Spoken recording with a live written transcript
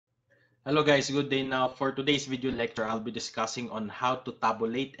Hello guys, good day. Now for today's video lecture, I'll be discussing on how to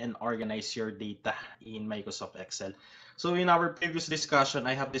tabulate and organize your data in Microsoft Excel. So in our previous discussion,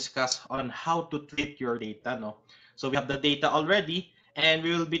 I have discussed on how to treat your data, no? So we have the data already and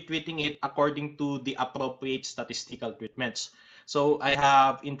we will be treating it according to the appropriate statistical treatments. So I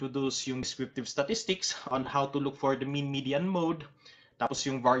have introduced yung descriptive statistics on how to look for the mean median mode. Tapos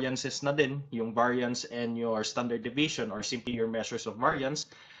yung variances na din, yung variance and your standard deviation or simply your measures of variance.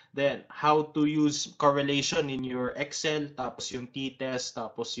 Then, how to use correlation in your Excel, tapos yung t-test,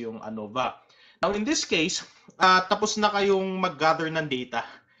 tapos yung ANOVA. Now, in this case, tapos na kayong mag-gather ng data.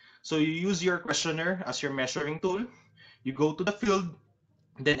 So, you use your questionnaire as your measuring tool. You go to the field,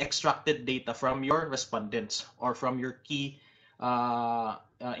 then extracted data from your respondents or from your key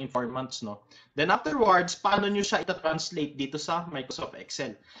informants, no? Then afterwards, paano nyo siya ita-translate dito sa Microsoft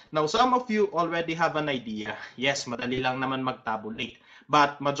Excel? Now, some of you already have an idea. Yes, madali lang naman mag-tabulate.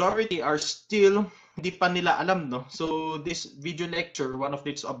 But majority are still hindi pa nila alam, no? So this video lecture, one of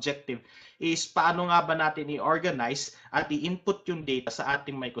its objective is paano nga ba natin i-organize at i-input yung data sa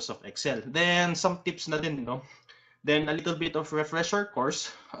ating Microsoft Excel. Then some tips na din, no? Then a little bit of refresher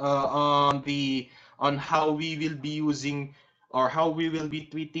course on how we will be using or how we will be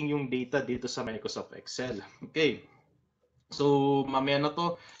treating yung data dito sa Microsoft Excel. Okay. So mamaya na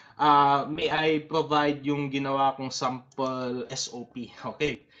to, may I provide yung ginawa kong sample SOP.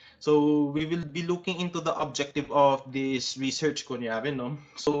 Okay. So we will be looking into the objective of this research kunyari, no?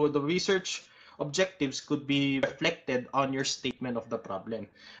 So the research objectives could be reflected on your statement of the problem.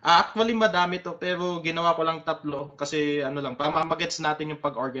 Actually madami to pero ginawa ko lang tatlo kasi ano lang, para magets natin yung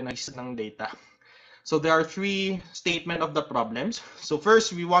pag-organize ng data. So there are three statements of the problems. So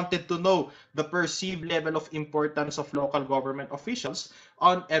first, we wanted to know the perceived level of importance of local government officials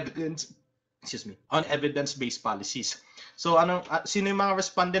on evidence-based policies. So sino yung mga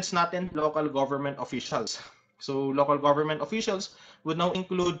respondents natin? Local government officials. So local government officials would now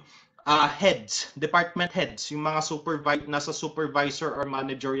include heads, department heads, yung mga nasa supervisor or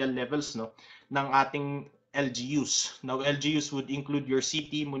managerial levels, no, ng ating LGUs. Now, LGUs would include your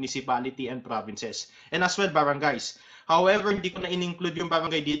city, municipality, and provinces. And as well, barangays. However, hindi ko na in-include yung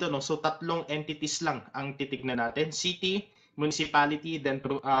barangay dito, no? So, tatlong entities lang ang titignan natin. City, municipality, then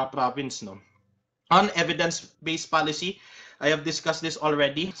province, no? On evidence-based policy, I have discussed this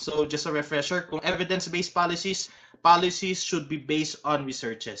already. So, just a refresher, kung evidence-based policies should be based on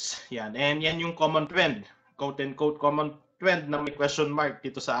researches. Yan. And yan yung common trend, quote-unquote common trend na may question mark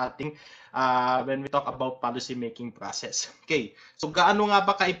dito sa ating when we talk about policy making process. Okay, so gaano nga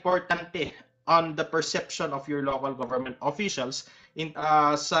ba ka-importante on the perception of your local government officials in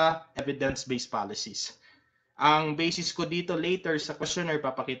sa evidence-based policies? Ang basis ko dito later sa questionnaire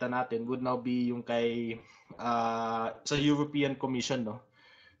papakita natin would now be yung kay sa European Commission, no?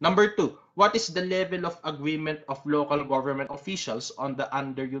 Number 2, what is the level of agreement of local government officials on the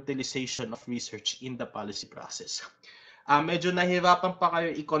underutilization of research in the policy process? Medyo nahirapan pa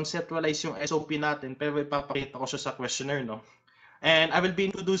kayo i-conceptualize yung SOP natin pero ipapakita ko siya sa questionnaire, no? And I will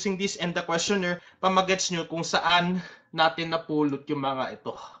be introducing this and the questionnaire pamagets nyo kung saan natin napulot yung mga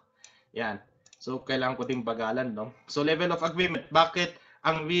ito. Yan. So, kailangan ko ding bagalan, no? So, level of agreement. Bakit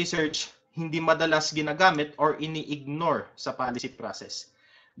ang research hindi madalas ginagamit or ini-ignore sa policy process?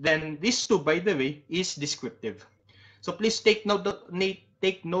 Then, this too, by the way, is descriptive. So, please take note of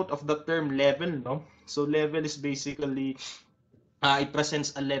the term level, no? So, level is basically, it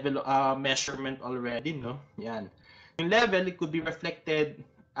presents a level measurement already, no? Yan. Yung level, it could be reflected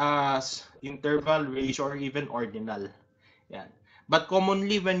as interval, ratio, or even ordinal. Yan. But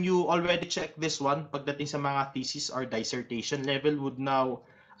commonly, when you already check this one, pagdating sa mga thesis or dissertation, level would now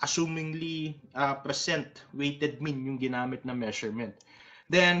assumingly present weighted mean yung ginamit na measurement.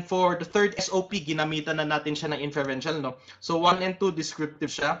 Then for the third SOP, ginamitan na natin siya ng inferential, no? So 1 and 2 descriptive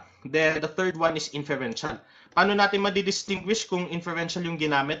siya. Then the third one is inferential. Paano natin ma-distinguish kung inferential yung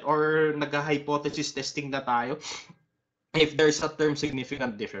ginamit or nag-hypothesis testing na tayo if there's a term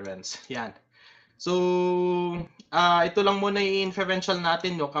significant difference? Yan. So, ito lang muna yung inferential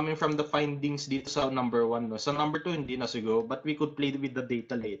natin, no, coming from the findings dito sa number 1. No? Sa number 2, hindi na siguro, but we could play with the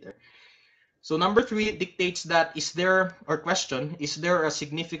data later. So number 3 dictates that is there a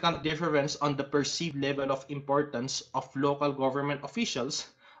significant difference on the perceived level of importance of local government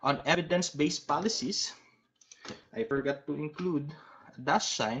officials on evidence-based policies? I forgot to include a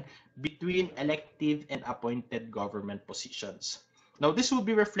dash sign between elective and appointed government positions. Now, this will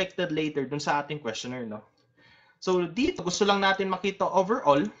be reflected later dun sa ating questionnaire, no? So dito, gusto lang natin makita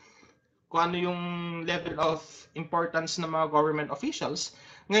overall kung ano yung level of importance ng mga government officials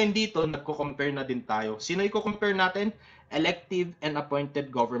Ngayon dito, nagko-compare na din tayo. Sino i-compare natin? Elective and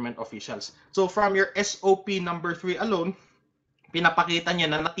appointed government officials. So from your SOP number 3 alone, pinapakita niya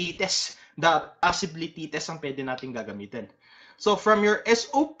na natitest, the possibility test ang pwede natin gagamitin. So from your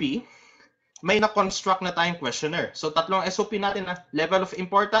SOP, may na-construct na tayong questionnaire. So tatlong SOP natin na level of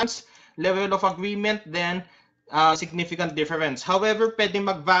importance, level of agreement, then significant difference. However, pwede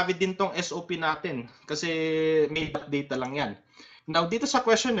mag-vary din tong SOP natin kasi made-up data lang yan. Now, dito sa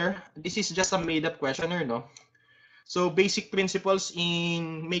questionnaire, this is just a made-up questionnaire, no? So, basic principles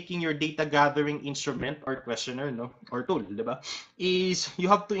in making your data gathering instrument or questionnaire, no, or tool, di ba, is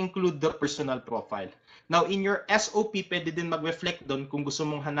you have to include the personal profile. Now, in your SOP, pwede din mag-reflect doon kung gusto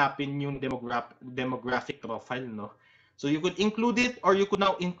mong hanapin yung demographic profile, no. So, you could include it or you could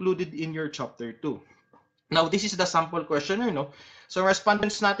now include it in your chapter 2. Now, this is the sample questionnaire, no. So,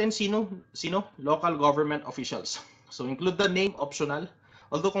 respondents natin, sino? Local government officials. So, include the name, optional.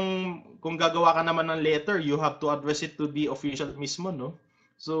 Although kung gagawa ka naman ng letter, you have to address it to the official mismo, no?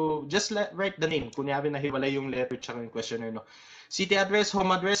 So, just write the name. Kunyari na hiwalay yung letter tsaka yung questionnaire, no? City address,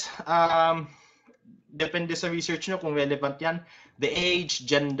 home address, depende sa research nyo kung relevant yan. The age,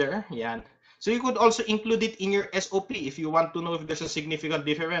 gender, yan. So, you could also include it in your SOP if you want to know if there's a significant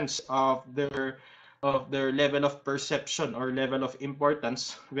difference of their level of perception or level of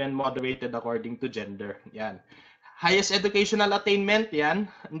importance when moderated according to gender. Yan. Highest educational attainment, yan.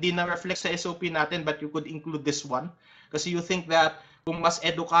 Hindi na reflect sa SOP natin, but you could include this one. Kasi you think that kung mas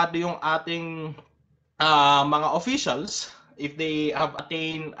edukado yung ating mga officials, if they have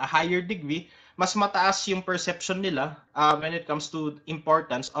attained a higher degree, mas mataas yung perception nila when it comes to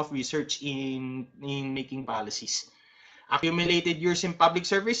importance of research in making policies. Accumulated years in public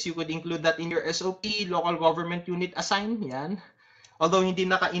service, you could include that in your SOP. Local government unit assigned, yan. Although hindi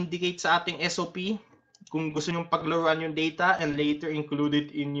naka-indicate sa ating SOP, kung gusto nyong paglaruan yung data and later include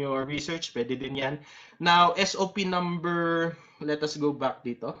it in your research, pwede din yan. Now, SOP number, let us go back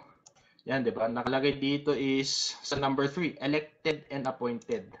dito. Yan, di ba? Nakalagay dito is sa number 3, elected and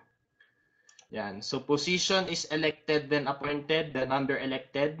appointed. Yan. So, position is elected, then appointed, then under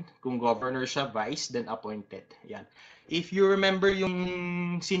elected. Kung governor siya, vice, then appointed. Yan. If you remember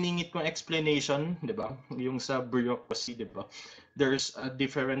yung siningit kong explanation, di ba? Yung sa bureaucracy, di ba? There's a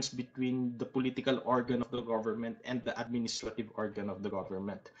difference between the political organ of the government and the administrative organ of the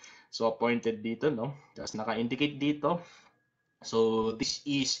government. So, appointed dito, no? Tapos naka-indicate dito. So, this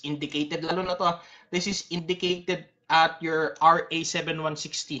is indicated, lalo na to, this is indicated at your RA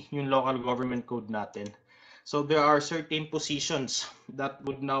 7160, yung local government code natin. So, there are certain positions that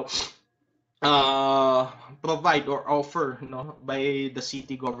would now provide or offer, no, by the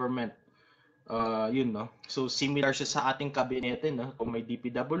city government. Yun, no? So, similar siya sa ating kabinete, no? Kung may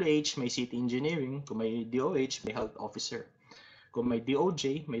DPWH, may city engineering. Kung may DOH, may health officer. Kung may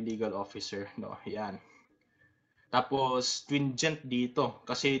DOJ, may legal officer, no? Yan. Tapos, stringent dito.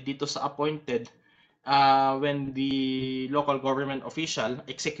 Kasi dito sa appointed, when the local government official,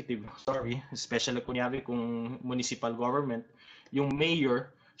 executive, especially kunyari kung municipal government, yung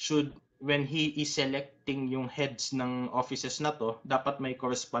mayor should, when he is selecting yung heads ng offices na to, dapat may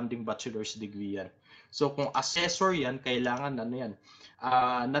corresponding bachelor's degree yan. So kung assessor yan, kailangan ano yan,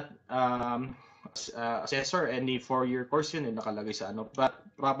 assessor, any 4-year course yun, nakalagay sa ano, but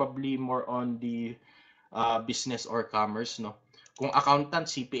probably more on the business or commerce, no? Kung accountant,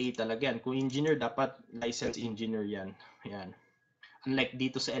 CPA talaga yan. Kung engineer, dapat licensed engineer yan. Yan. Unlike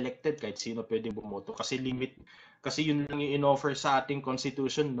dito sa elected, kahit sino pwedeng bumoto. Kasi limit, kasi yun lang yung in-offer sa ating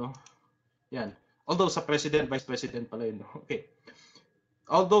constitution, no? Yan. Although sa president, vice president pala yun, no? Okay.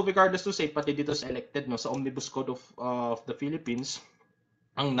 Although regardless to say, pati dito sa elected, no, sa Omnibus Code of the Philippines,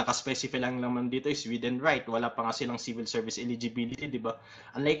 ang naka-specify lang naman dito is within right. Wala pa nga silang civil service eligibility, di ba?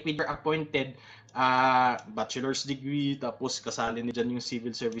 Unlike with your appointed, bachelor's degree, tapos kasali na dyan yung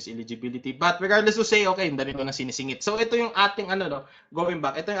civil service eligibility. But regardless to say, okay, hindi ko na sinisingit. So ito yung ating, going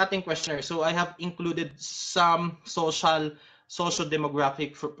back, ito yung ating questionnaire. So I have included some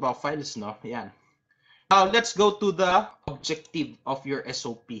socio-demographic profiles, no? Yan. Now, let's go to the objective of your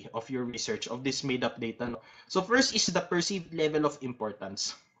SOP, of your research, of this made-up data. No? So, first is the perceived level of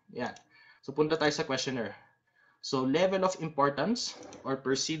importance. Yan. So, punta tayo sa questionnaire. So, level of importance or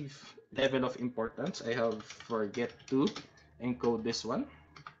perceived level of importance. I have forget to encode this one.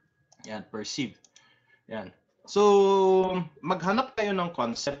 Yan, perceived. Yan. So, maghanap kayo ng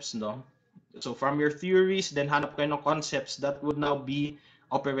concepts, no? So, from your theories, then hanap kayo ng concepts that would now be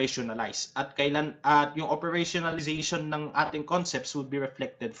operationalize. At yung operationalization ng ating concepts would be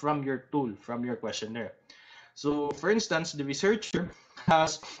reflected from your tool, from your questionnaire. So, for instance, the researcher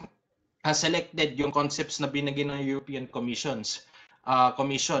has selected yung concepts na binigay ng European Commissions.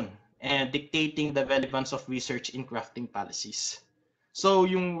 commission and dictating the relevance of research in crafting policies. So,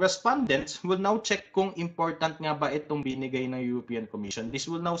 yung respondents will now check kung important nga ba itong binigay ng European Commission. This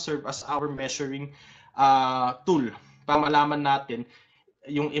will now serve as our measuring tool para malaman natin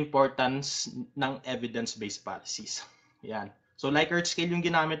yung importance ng evidence-based policies. Yan. So, Likert scale yung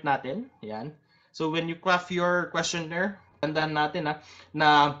ginamit natin. Yan. So, when you craft your questionnaire, tandaan natin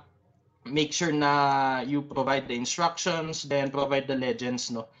na make sure na you provide the instructions, then provide the legends,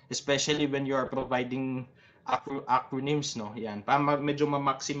 no? Especially when you are providing acronyms, no? Yan, para medyo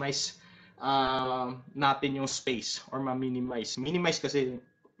ma-maximize natin yung space or ma-minimize. Minimize kasi,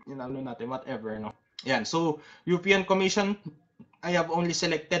 natin, whatever, no? Yan, so European Commission, I have only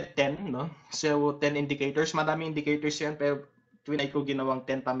selected 10, no? So 10 indicators, madami indicators yan, pero twinay ko ginawang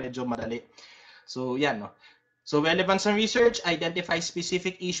 10 pa medyo madali. So yan, no? So relevance ng research, identify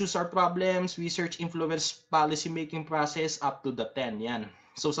specific issues or problems, research influence policy making process up to the 10. Yan.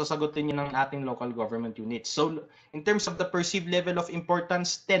 So sasagutin niyo ng ating local government units. So in terms of the perceived level of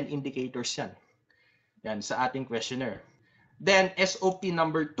importance, 10 indicators yan. Yan sa ating questionnaire. Then SOP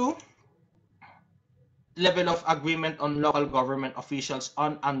number 2, level of agreement on local government officials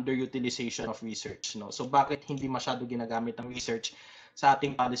on underutilization of research. No? So bakit hindi masyado ginagamit ang research sa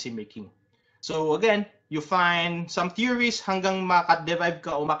ating policy making? So again, you find some theories hanggang maka-derive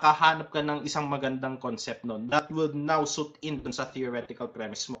ka o makahanap ka ng isang magandang concept nun. That will now suit in dun sa theoretical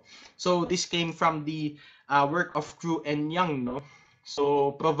premise mo. So this came from the work of Crew and Young, no?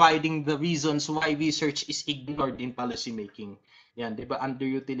 So providing the reasons why research is ignored in policy making. Yan, di ba?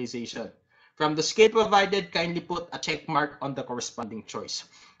 Underutilization. From the scale provided, kindly put a check mark on the corresponding choice.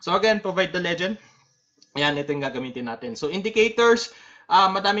 So again, provide the legend. Yan, ito yung gagamitin natin. So indicators,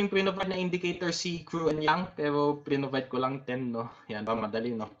 madaming pre-provide na indicator si Crew and Young, pero pre-provide ko lang 10, no? Yan, pa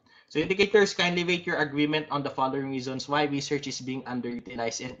madali, no? So indicators, kindly rate your agreement on the following reasons why research is being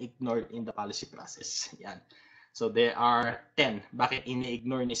underutilized and ignored in the policy process. Yan. So there are 10. Bakit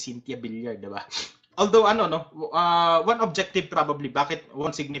ini-ignore ni Cynthia Villar, diba? Although one objective probably, bakit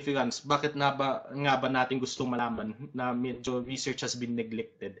one significance, bakit nga ba natin gustong malaman na medyo research has been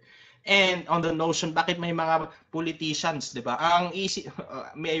neglected? And on the notion, bakit may mga politicians, di ba?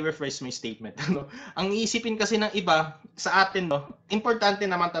 May I rephrase my statement. Ang iisipin kasi ng iba sa atin, no, importante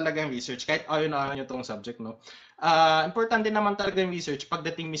naman talaga yung research, kahit ayaw na ayaw itong subject, no. Importante naman talaga yung research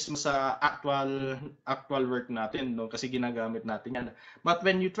pagdating mismo sa actual work natin, no, kasi ginagamit natin yan. But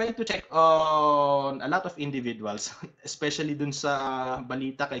when you try to check on a lot of individuals, especially dun sa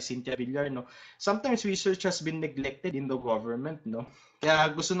balita kay Cynthia Villar, no, sometimes research has been neglected in the government, no.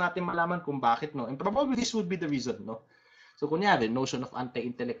 Kaya gusto natin malaman kung bakit, no? And probably this would be the reason, no? So kunyari, notion of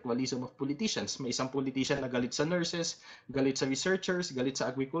anti-intellectualism of politicians. May isang politician na galit sa nurses, galit sa researchers, galit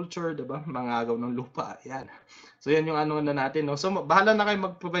sa agriculture, diba? Mangagaw ng lupa, yan. So yan yung ano na natin, no? So bahala na kayo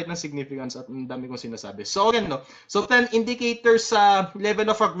mag-provide ng significance at ang dami kong sinasabi. So again, no? So 10 indicators sa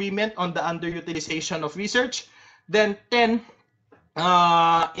level of agreement on the underutilization of research. Then 10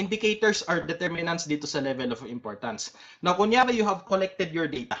 indicators are determinants dito sa level of importance. Now, kunyari you have collected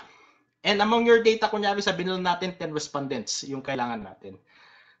your data. And among your data, kunyari sabihin lang natin 10 respondents yung kailangan natin.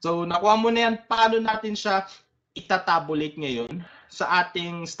 So, nakuha mo na yan, paano natin siya itatabulate ngayon sa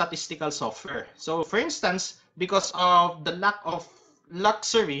ating statistical software. So, for instance, because of the lack of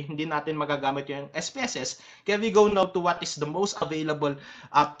luxury, hindi natin magagamit yung SPSS, kaya we go now to what is the most available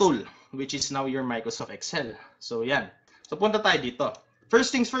tool, which is now your Microsoft Excel. So, yan. So, punta tayo dito.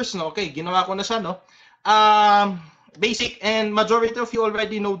 First things first, no? Okay, ginawa ko na siya, no? Basic, and majority of you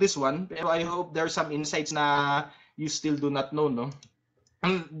already know this one, pero I hope there are some insights na you still do not know, no?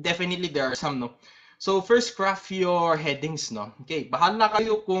 Definitely there are some, no? So, first, craft your headings, no? Okay, bahala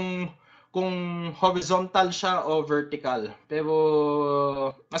kayo kung horizontal siya o vertical.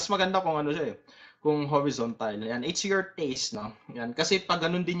 Pero, mas maganda kung ano siya, kung horizontal. Yan, it's your taste, no? Yan, kasi pag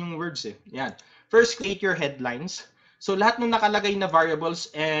ganun din yung words, Yan. First, create your headlines. So, lahat ng nakalagay na variables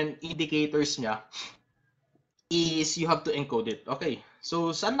and indicators niya is you have to encode it. Okay.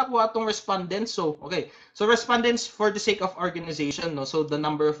 So, saan nakuha itong respondents? So, okay. So, respondents for the sake of organization, no? So, the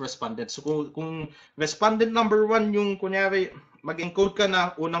number of respondents. So, kung respondent number 1 yung, kunyari, mag-encode ka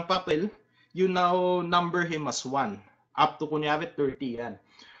na unang papel, you now number him as 1. Up to, kunyari, 30. Yan.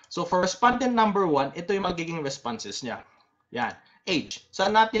 So, for respondent number 1, ito yung magiging responses niya. Yan. Age.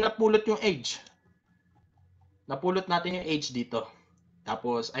 Saan natin napulot yung age? Napulot natin yung age dito.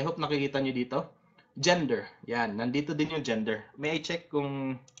 Tapos, I hope nakikita nyo dito. Gender. Yan. Nandito din yung gender. May I check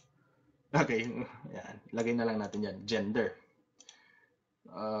kung... Okay. Yan. Lagay na lang natin yan. Gender.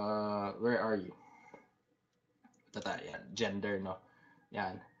 Where are you? Tata, yan. Gender, no?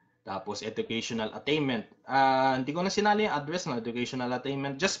 Yan. Tapos educational attainment. Hindi ko na sinali yung address ng educational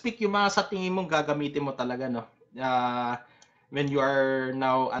attainment. Just pick yung mga sa tingin mo gagamitin mo talaga, no? When you are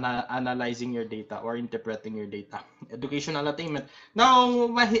now analyzing your data or interpreting your data. Educational attainment. Now,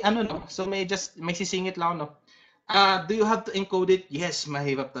 ano no? So may sisingit lang, no? Do you have to encode it? Yes,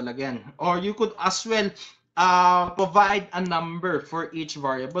 mahirap talaga yan. Or you could as well provide a number for each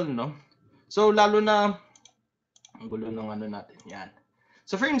variable, no? So lalo na ang gulo ng ano natin. Yan.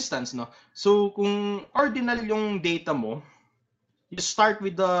 So for instance, no. So kung ordinal yung data mo, you start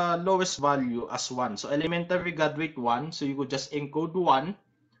with the lowest value as 1. So elementary graduate 1, so you could just encode 1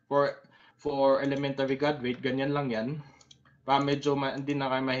 for elementary graduate, ganyan lang yan. Pa medyo hindi na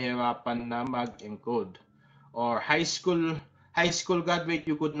kayo mahirapan na mag-encode. Or high school graduate,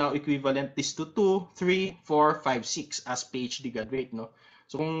 you could now equivalent this to 2, 3, 4, 5, 6 as PhD graduate, no?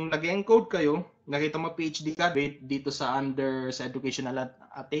 So kung nag-encode kayo, nakita mo PhD graduate dito sa sa educational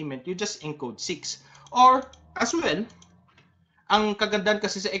attainment, you just encode 6. Or as well, ang kagandahan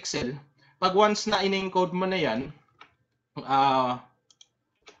kasi sa Excel, pag once na in-encode mo na yan,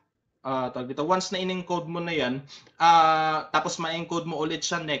 once na in-encode mo na yan, tapos ma-encode mo ulit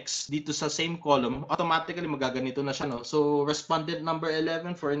siya next dito sa same column, automatically magaganito na siya, no? So respondent number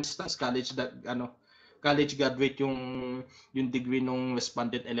 11, for instance, college graduate yung degree nung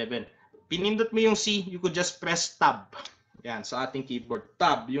respondent 11. Pinindot mo yung C, you could just press tab. Yan, sa ating keyboard.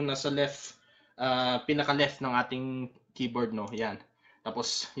 Tab, yung nasa left, pinaka-left ng ating keyboard, no? Yan.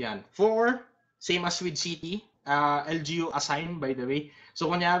 Tapos, yan. For, same as with city, LGU assign, by the way. So,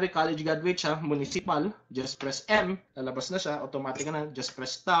 kunyari, college graduate siya, municipal, just press M, lalabas na siya, automatic na, just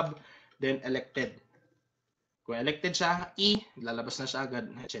press tab, then elected. Kung elected siya, E, lalabas na siya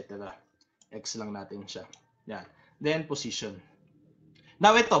agad, etc. X lang natin siya. Yan. Then, position.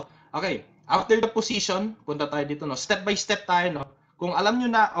 Now, ito. Okay. After the position, punta tayo dito, no? Step by step tayo, no? Kung alam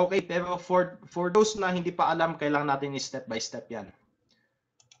nyo na, okay. Pero for those na hindi pa alam, kailangan natin step by step yan.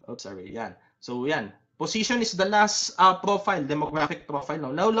 Oops, sorry. Yan. So, yan. Position is the last profile, demographic profile,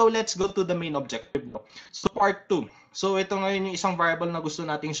 no? Now, let's go to the main objective, no? So, part 2. So, ito ngayon yung isang variable na gusto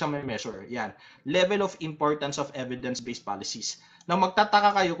nating siya may measure. Yan. Level of importance of evidence-based policies. Now,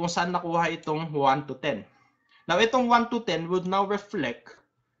 magtataka kayo kung saan nakuha itong 1 to 10. Now, itong 1 to 10 would now reflect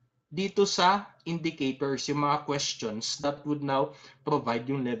dito sa indicators, yung mga questions that would now provide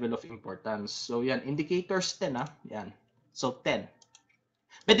yung level of importance. So, yan. Indicators 10, ha? Yan. So, 10.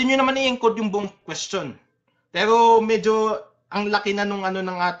 Pwede nyo naman i-encode yung buong question. Pero medyo ang laki na nung ano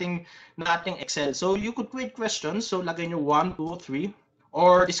ng ating Excel. So, you could create questions. So, lagay nyo 1, 2, 3.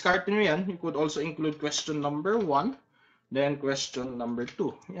 Or discard nyo yan. You could also include question number 1. Then question number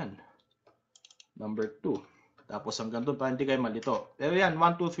 2. Yan. Number 2. Tapos hanggang doon para hindi kayo malito. Pero yan,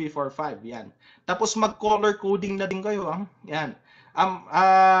 1, 2, 3, 4, 5. Yan. Tapos mag-color coding na din kayo. Yan.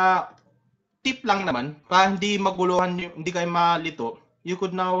 Tip lang naman, para hindi maguluhan, hindi kayo malito, you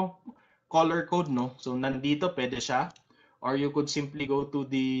could now color code, no? So nandito pwede siya. Or you could simply go to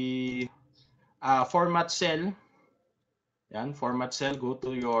the format cell. Yan, format cell, go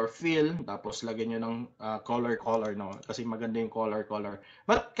to your fill, tapos lagyan nyo ng color, no? Kasi maganda yung color.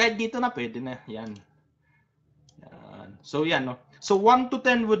 But kahit dito na, pwede na. Yan. So, yan, no? So, 1 to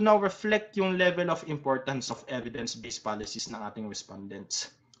 10 would now reflect yung level of importance of evidence-based policies ng ating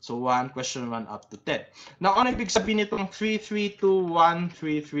respondents. So, 1, question 1 up to 10. Now, ano ibig sabihin nitong 3, 3, 2, 1,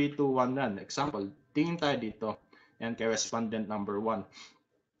 3, 3, 2, 1 yan? Example, tingin tayo dito. Yan, kay respondent number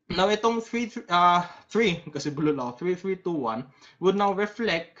 1. Now, itong 3, kasi bulol ako, 3, 3, 2, 1, would now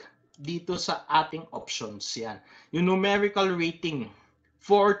reflect dito sa ating options. Yan. Yung numerical rating,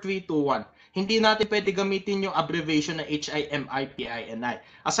 4, 3, 2, 1. Hindi natin pwede gamitin yung abbreviation na HIMI, PINI.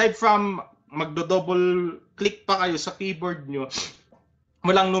 Aside from magdo-double click pa kayo sa keyboard nyo,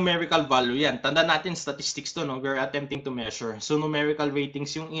 walang numerical value yan. Tanda natin, statistics to, no? We're attempting to measure. So, numerical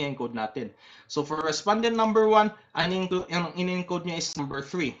ratings yung i-encode natin. So, for respondent number 1, ang in-encode niya is number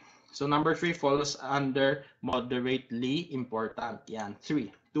 3. So, number 3 falls under moderately important. Yan, 3,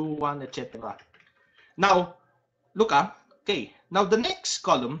 2, 1, etc. Now, look okay. Now, the next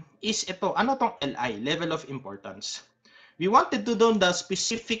column is ito. Ano tong LI? Level of importance. We wanted to know the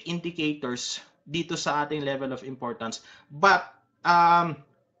specific indicators dito sa ating level of importance. But,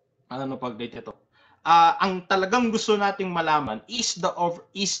 ano pag-date ito? Ang talagang gusto nating malaman is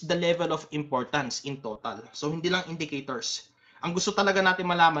the level of importance in total. So, hindi lang indicators. Ang gusto talaga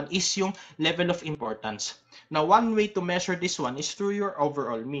natin malaman is yung level of importance. Now, one way to measure this one is through your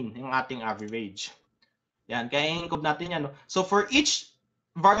overall mean, yung ating average. Yan, kaya i-encode natin yan. No? So, for each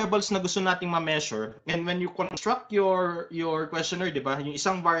variables na gusto nating ma-measure, and when you construct your questionnaire, di ba? Yung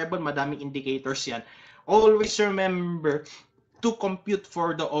isang variable, madaming indicators yan. Always remember to compute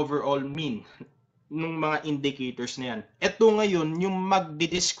for the overall mean ng mga indicators na yan. Ito ngayon yung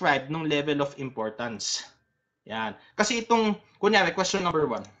magde-describe ng level of importance. Yan. Kasi itong, kunyari, question number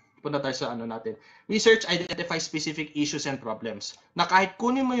 1. Punta tayo sa ano natin. Research identifies specific issues and problems. Na kahit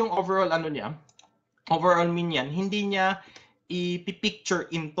kunin mo yung overall ano niya, overall mean yan, hindi niya i-picture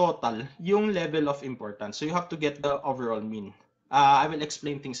in total yung level of importance. So you have to get the overall mean. I will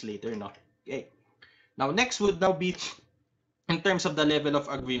explain things later, no? Okay. Now, next would now be in terms of the level of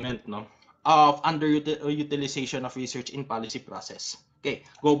agreement, no, of underutilization of research in policy process. Okay,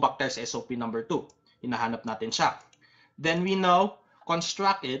 go back to SOP number 2. Hinahanap natin siya. Then we now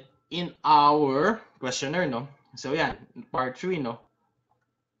construct it in our questionnaire, no. So yan, part 3, no.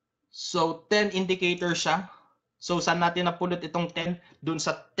 So 10 indicators siya. So saan natin napulot itong 10? Dun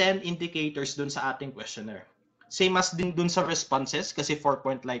sa 10 indicators dun sa ating questionnaire. Same as din dun sa responses kasi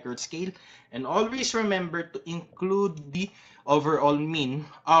 4-point Likert scale. And always remember to include the overall mean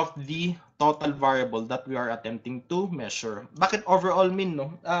of the total variable that we are attempting to measure. Bakit overall mean,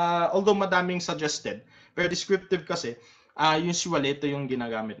 no? Although madaming suggested, pero descriptive kasi, usually ito yung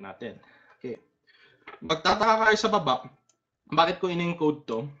ginagamit natin. Okay. Magtataka kayo sa baba, bakit ko in-encode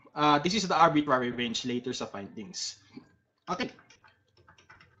to? This is the arbitrary range later sa findings. Okay.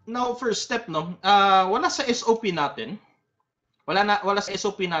 Now, first step, no, wala sa SOP natin. Wala sa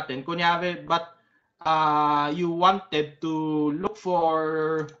SOP natin. Kunyari, but you wanted to look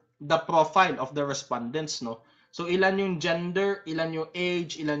for the profile of the respondents, no? So, ilan yung gender, ilan yung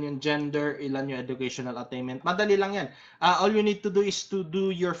age, ilan yung gender, ilan yung educational attainment. Madali lang yan. All you need to do is to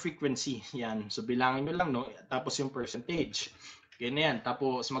do your frequency. Yan. So, bilangin nyo lang, no? Tapos yung percentage. Ganyan.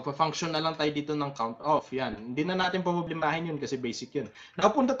 Tapos, magpa-function na lang tayo dito ng count off. Yan. Hindi na natin problemahin yun kasi basic yun.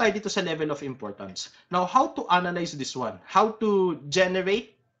 Now, punta tayo dito sa level of importance. Now, how to analyze this one? How to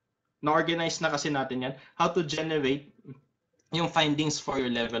generate? Na-organize na kasi natin yan. How to generate yung findings for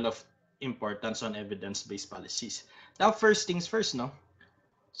your level of importance on evidence-based policies. Now, first things first, no?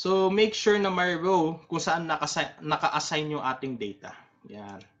 So, make sure na may row kung saan naka-assign yung ating data.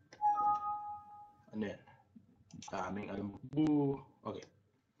 Yan. Ano yan? Daming alam. Okay.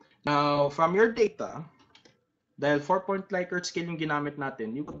 Now, from your data, dahil 4-point Likert scale yung ginamit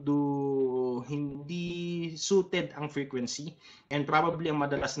natin, you could do hindi suited ang frequency, and probably ang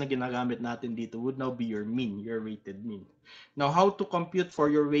madalas na ginagamit natin dito would now be your mean, your weighted mean. Now, how to compute for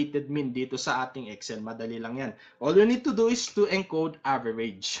your weighted mean dito sa ating Excel? Madali lang yan. All you need to do is to encode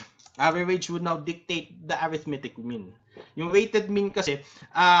average. Average would now dictate the arithmetic mean. Yung weighted mean kasi,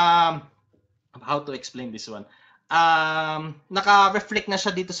 how to explain this one? Naka-reflect na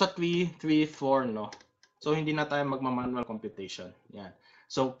siya dito sa 3, 3, 4, no? So, hindi na tayo magma-manual computation. Yan.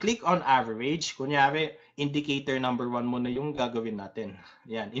 So, click on average. Kunyari, indicator number 1 muna yung gagawin natin.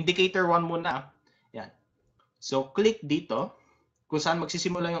 Yan. Indicator 1 muna. Yan. So, click dito. Kung saan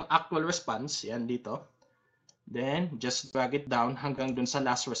magsisimula yung actual response. Yan, dito. Then, just drag it down hanggang dun sa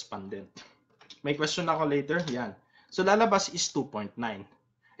last respondent. May question ako later. Yan. So, lalabas is 2.9.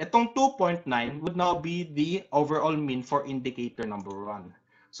 Itong 2.9 would now be the overall mean for indicator number 1.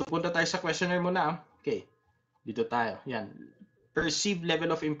 So, punta tayo sa questionnaire muna. Okay. Dito tayo. Yan. Perceived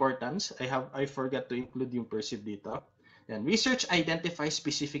level of importance. I forgot to include yung perceived dito. Yan. Research identifies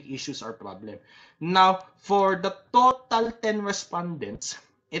specific issues or problem. Now, for the total 10 respondents,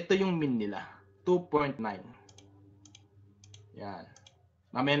 ito yung mean nila. 2.9. Yan.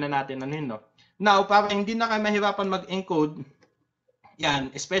 Mamaya na natin ano yun, no? Now, para hindi na kayo mahirapan mag-encode,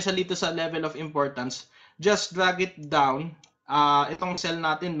 yan, especially to sa level of importance, just drag it down. Itong cell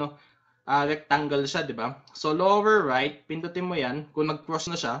natin, no? Rectangle siya, di ba? So, lower right, pindutin mo yan. Kung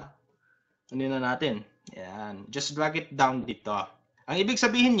nag-cross na siya, ano na natin? Yan. Just drag it down dito. Ang ibig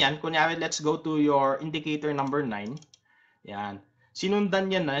sabihin yan, kunyari, let's go to your indicator number 9. Yan.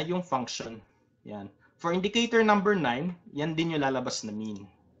 Sinundan niya na yung function. Yan. For indicator number 9, yan din yung lalabas na mean.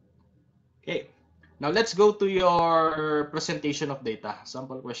 Okay. Now, let's go to your presentation of data.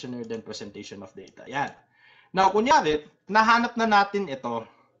 Sample questionnaire, then presentation of data. Yan. Now, kunyari, nahanap na natin ito.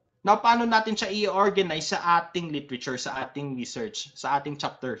 Now, paano natin siya i-organize sa ating literature, sa ating research, sa ating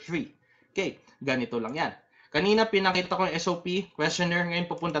chapter 3? Okay, ganito lang yan. Kanina pinakita ko yung SOP, questionnaire. Ngayon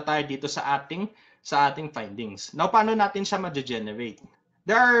pupunta tayo dito sa ating findings. Now, paano natin siya ma-generate?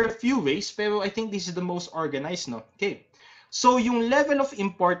 There are a few ways, pero I think this is the most organized, no? Okay. So, yung level of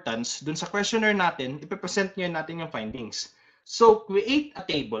importance dun sa questionnaire natin, ipipresent nyo natin yung findings. So, create a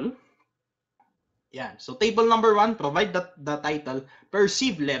table. Yan. So, table number 1, provide the title,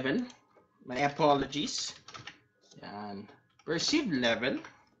 perceived level. My apologies. Yan. Perceived level.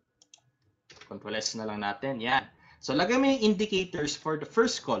 Control S na lang natin. Yan. So, lagay mo yung indicators for the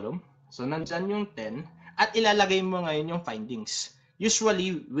first column. So, nandyan yung 10. at ilalagay mo ngayon yung findings.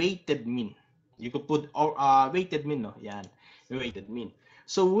 Usually, weighted mean. You could put weighted mean, no? Yan, weighted mean.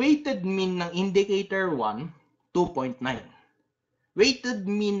 So, weighted mean ng indicator 1, 2.9. Weighted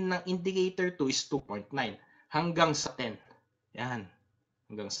mean ng indicator 2 is 2.9 hanggang sa 10. Yan,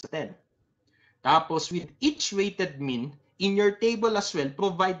 hanggang sa 10. Tapos, with each weighted mean, in your table as well,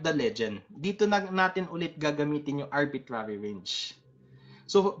 provide the legend. Dito na natin ulit gagamitin yung arbitrary range.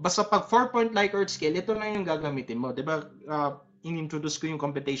 So, basta pag 4-point Likert scale, ito na yung gagamitin mo. Diba, in-introduce ko yung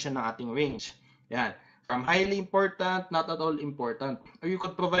computation ng ating range. Yan. From highly important, not at all important. Or you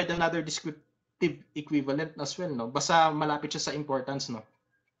could provide another descriptive equivalent as well, no? Basta malapit siya sa importance, no?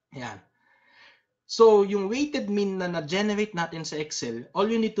 Yan. So, yung weighted mean na na-generate natin sa Excel,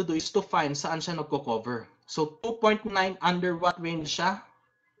 all you need to do is to find saan siya nagko-cover. So, 2.9 under what range siya?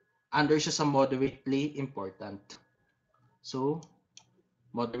 Under siya sa moderately important. So,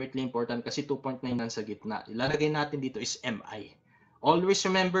 moderately important kasi 2.9 nasa gitna. Ilalagay natin dito is MI. Always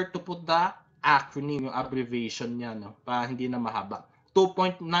remember to put the acronym, yung abbreviation niya, no? Para hindi na mahaba.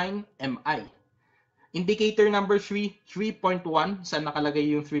 2.9 MI. Indicator number 3, 3.1. Saan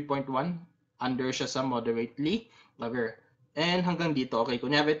nakalagay yung 3.1? Under siya sa moderately. Cover. And hanggang dito, okay,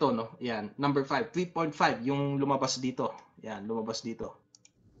 kunyari ito, no? Yan, number 5, 3.5, yung lumabas dito. Yan, lumabas dito.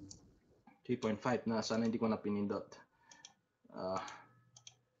 3.5 na, sana hindi ko na pinindot.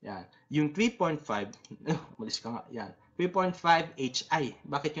 Yan, yung 3.5, malis ka nga, yan. 3.5 HI.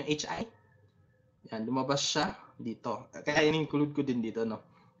 Bakit yung HI? Yan, lumabas siya dito. Kaya in-include ko din dito, no?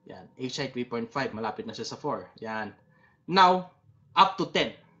 Yan, HI 3.5, malapit na siya sa 4. Yan. Now, up to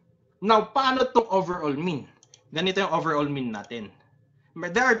 10. Now, paano itong overall mean? Ganito yung overall mean natin.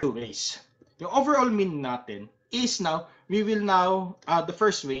 There are two ways. Yung overall mean natin is now, we will now, the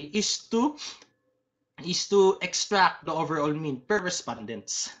first way is to extract the overall mean per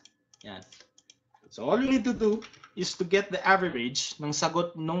respondents. Yan. So, all you need to do is to get the average ng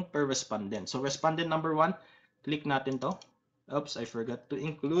sagot nung per respondent. So, respondent number 1, click natin to. Oops, I forgot to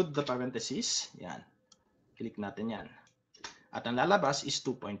include the parentheses. Yan. Click natin yan. At ang lalabas is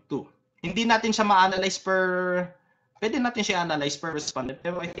 2.2. Hindi natin siya ma-analyze pwede natin siya analyze per respondent,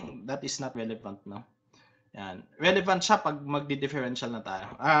 pero I think that is not relevant, no? Yan. Relevant siya pag magdi-differential na tayo.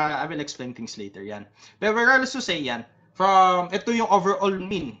 I will explain things later, yan. Pero regardless to say, yan, ito yung overall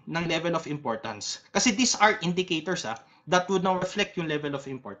mean ng level of importance. Kasi these are indicators, that would now reflect yung level of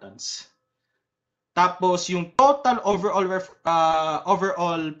importance. Tapos, yung total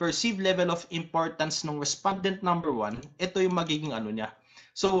overall perceived level of importance ng respondent number 1, ito yung magiging ano niya.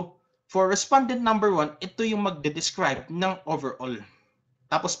 So, for respondent number 1, ito yung magde-describe ng overall.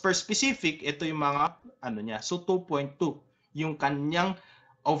 Tapos, per specific, ito yung mga ano niya. So, 2.2, yung kanyang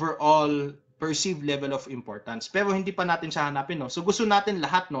overall perceived level of importance. Pero hindi pa natin siya hanapin, no? So, gusto natin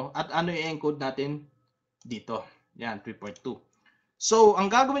lahat, no? At ano i-encode natin dito. Yan, 3.2. So, ang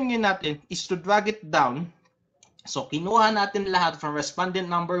gagawin ngayon natin is to drag it down. So, kinuha natin lahat from respondent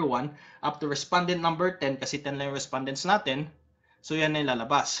number 1 up to respondent number 10 kasi 10 lang yung respondents natin. So, yan na yung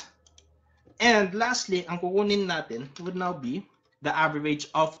lalabas. And lastly, ang kukunin natin would now be the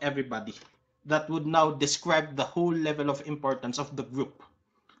average of everybody. That would now describe the whole level of importance of the group.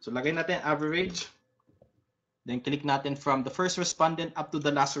 So, lagay natin average. Then, click natin from the first respondent up to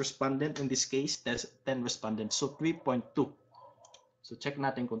the last respondent. In this case, there's 10 respondents. So, 3.2. So, check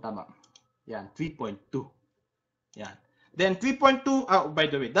natin kung tama. Yan, 3.2. Yan. Then, 3.2, by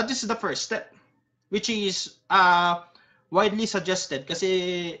the way, that is the first step, which is widely suggested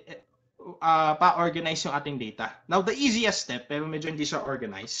kasi pa-organize yung ating data. Now, the easiest step, pero medyo hindi siya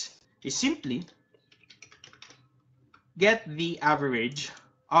organize, is simply get the average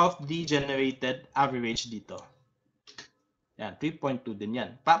of the generated average dito. Yan, 3.2 din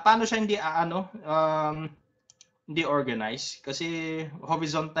yan. Paano siya hindi hindi organize kasi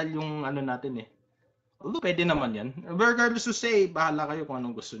horizontal yung ano natin eh. Although pwede naman yan. Regardless to say, bahala kayo kung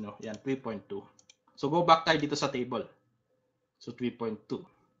anong gusto nyo. Yan, 3.2. So, go back tayo dito sa table. So, 3.2.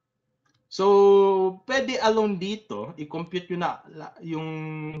 So, pwede alone dito, i-compute yun na yung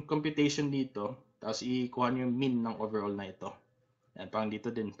computation dito, tapos ikuha nyo yung mean ng overall na ito. Yan, parang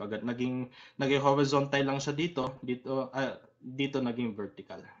dito din. Pag naging horizontal lang siya dito, dito naging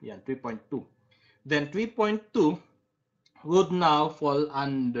vertical. Yan, 3.2. Then 3.2 would now fall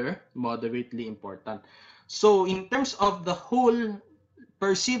under moderately important. So in terms of the whole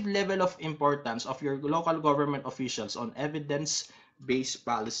perceived level of importance of your local government officials on evidence-based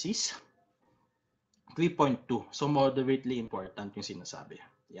policies, 3.2. So moderately important yung sinasabi.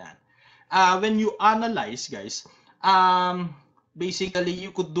 Yan. When you analyze, guys, basically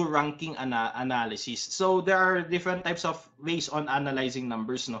you could do ranking analysis. So there are different types of ways on analyzing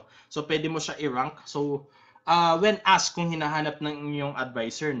numbers, no? So pwede mo siya i-rank. So when asked kung hinahanap ng inyong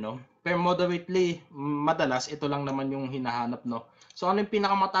advisor, no? Pero moderately, madalas ito lang naman yung hinahanap, no? So ano yung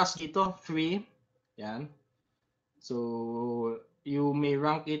pinakamataas dito? 3. Yan. So you may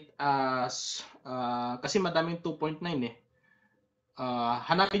rank it as kasi madaming 2.9 eh.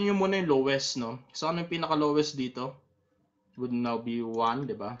 Hanapin niyo muna yung lowest, no? So ano yung pinaka lowest dito? Would now be 1,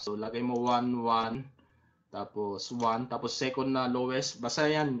 di ba? So lagay mo 1, 1, tapos 1, tapos second na lowest. Basta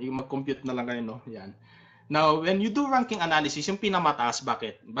yan, yung mag-compute na lang kayo, no? Yan. Now, when you do ranking analysis, yung pinamataas,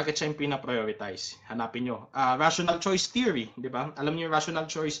 bakit? Bakit siya yung pina-prioritize? Hanapin nyo. Rational choice theory, di ba? Alam niyo yung rational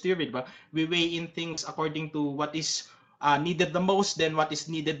choice theory, di ba? We weigh in things according to what is needed the most, then what is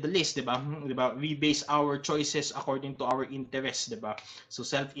needed the least, di ba? Di ba? We base our choices according to our interests, di ba? So,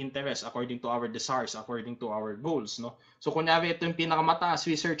 self-interest according to our desires, according to our goals, no? So, kunyari ito yung pinakamataas,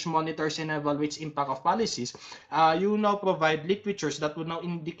 research monitors and evaluates impact of policies. You now provide literatures that would now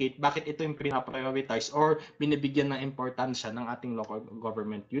indicate bakit ito yung pina-prioritize or binibigyan ng importansya ng ating local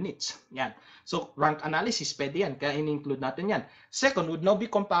government units. Yan. So, rank analysis, pwede yan. Kaya in-include natin yan. Second would now be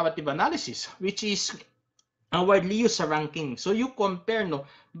comparative analysis, which is widely used sa ranking. So, you compare, no,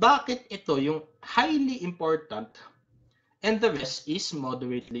 bakit ito yung highly important and the rest is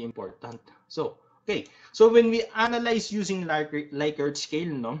moderately important. So, okay. So, when we analyze using Likert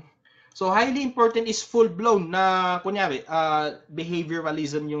scale, no, so highly important is full-blown na, kunyari,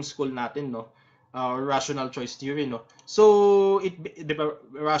 behavioralism yung school natin, no? Rational choice theory, no? So, the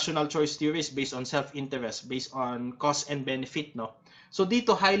rational choice theory is based on self-interest, based on cost and benefit, no? So,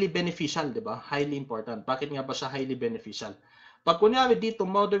 dito, highly beneficial, di ba? Highly important. Bakit nga ba siya highly beneficial? Pag kunyari dito,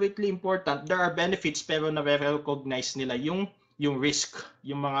 moderately important, there are benefits pero na-recognize nila yung risk,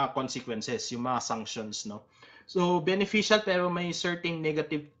 yung mga consequences, yung mga sanctions, no? So, beneficial pero may certain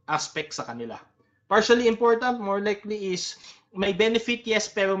negative aspects sa kanila. Partially important, more likely is may benefit,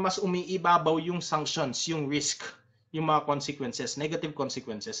 yes, pero mas umiibabaw yung sanctions, yung risk, yung mga consequences, negative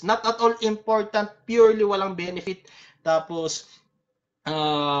consequences. Not at all important, purely walang benefit. Tapos,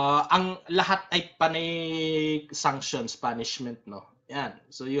 ang lahat ay panay sanctions, punishment, no? Yan.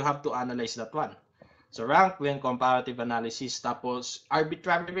 So, you have to analyze that one. So, rank when comparative analysis, tapos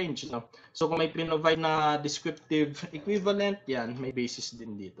arbitrary range, no? So, kung may provide na descriptive equivalent, yan, may basis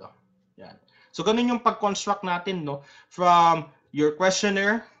din dito. Yan. So, ganun yung pag-construct natin, no? From your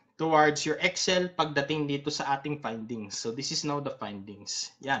questionnaire towards your Excel pagdating dito sa ating findings. So, this is now the findings.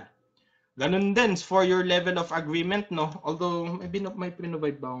 Yan. Ganun din for your level of agreement, no? Although, may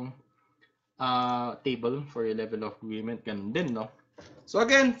provide bang table for your level of agreement, ganun din, no? So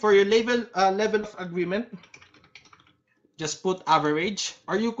again, for your level of agreement, just put average,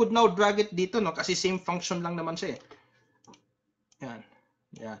 or you could now drag it dito, no? Kasi same function lang naman siya eh. Yan.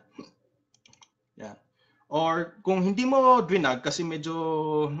 Yan. Yan. Or kung hindi mo drinag kasi medyo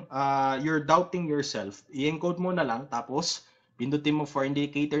you're doubting yourself, i-encode mo na lang, tapos pindutin mo for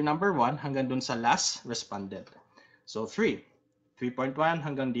indicator number 1 hanggang dun sa last respondent. So 3.1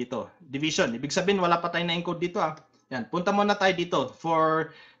 hanggang dito. Division. Ibig sabihin, wala pa tayong na-encode dito ah. Yan. Punta muna tayo dito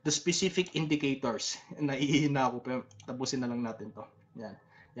for the specific indicators. Naihina ako, pero tapusin na lang natin to. Yan.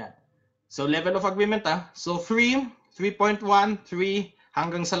 Yan. So level of agreement ah. So 3.1, 3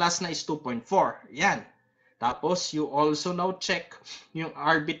 hanggang sa last na is 2.4. Yan. Tapos you also now check yung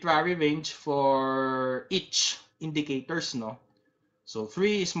arbitrary range for each indicators, no? So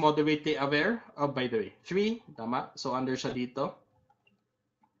 3 is moderately aware. Oh, by the way, 3, tama. So under siya dito.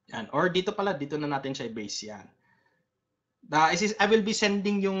 Yan. Or dito pala, dito na natin siya i-base. Yan. I will be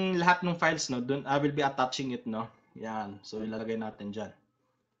sending yung lahat ng files, no? Doon, I will be attaching it, no? Yan. So ilalagay natin dyan.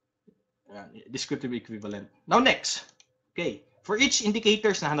 Yan. Descriptive equivalent. Now next. Okay. For each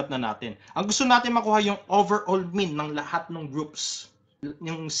indicators na hanap na natin. Ang gusto natin makuha yung overall mean ng lahat ng groups.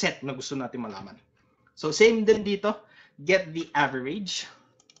 Yung set na gusto natin malaman. So same din dito. Get the average.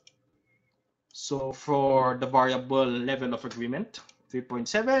 So for the variable level of agreement,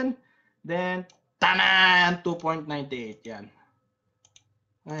 3.7. Then, tanan! 2.98. Yan.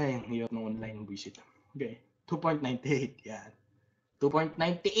 Ay, hirap ng online visit. Okay. 2.98. Yan.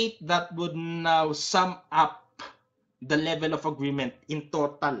 2.98. That would now sum up the level of agreement in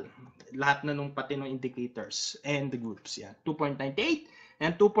total. Lahat na nung pati ng indicators and the groups. Yan. 2.98.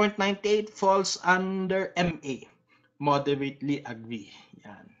 And 2.98 falls under MA. Moderately agree.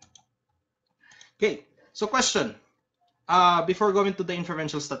 Yan. Okay. So question. Before going to the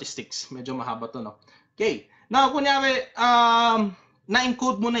inferential statistics, medyo mahaba to, no? Okay. Now, kunyari,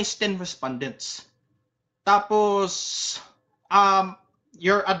 na-encode mo na is 10 respondents. Tapos,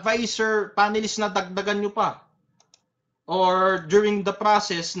 your advisor, panelist na dagdagan nyo pa. Or during the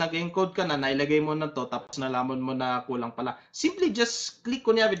process, nag-encode ka na, nailagay mo na to, tapos nalaman mo na kulang pala. Simply just click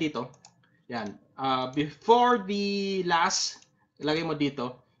kunyari dito. Yan. Before the last, ilagay mo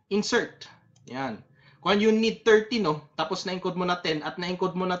dito, insert. Yan. Kung you need 30, no? Tapos na-encode mo na 10 at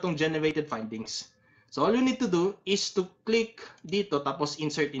na-encode mo na tong generated findings. So all you need to do is to click dito, tapos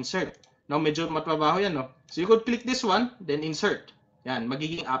insert, insert. Now, medyo matrabaho yan, no? So you could click this one, then insert. Yan,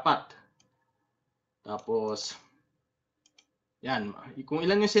 magiging 4. Tapos, yan. Kung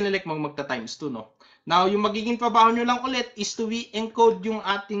ilan yung sinelect mo, magta times 2, no? Now, yung magiging trabaho nyo lang ulit is to encode yung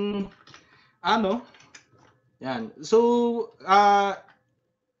ating, ano, yan. So,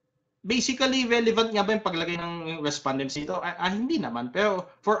 basically, relevant nga ba yung paglagay ng respondents dito? Hindi naman. Pero,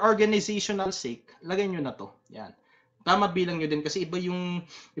 for organizational sake, lagay nyo na to. Yan. Tama bilang nyo din kasi iba yung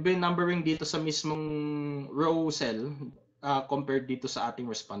numbering dito sa mismong row cell compared dito sa ating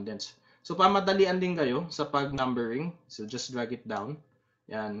respondents. So, pamadalian din kayo sa pag-numbering. So, just drag it down.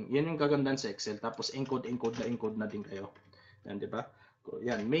 Yan. Yan yung kagandahan sa Excel. Tapos, encode na din kayo. Yan, di ba?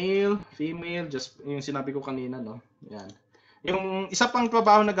 Yan. Male, female, just yung sinabi ko kanina, no? Yan. Yung isa pang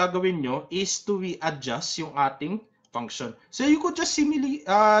trabaho na gagawin nyo is to readjust yung ating function. So, you could just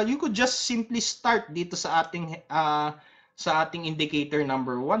simply start dito sa ating indicator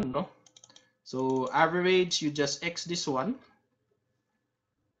number 1, no? So, average, you just X this one.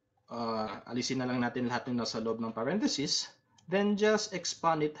 Alisin na lang natin lahat ng nasa loob ng parenthesis. Then, just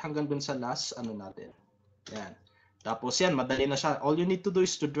expand it hanggang dun sa last, ano natin. Yan. Tapos yan, madali na siya. All you need to do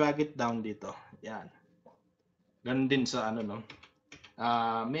is to drag it down dito. Yan. Ganun din sa ano, no?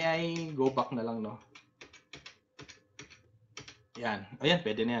 May I go back na lang, no? Yan. Ayan,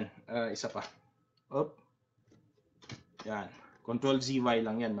 pwede na yan. Isa pa. Up. Yan. Control ZY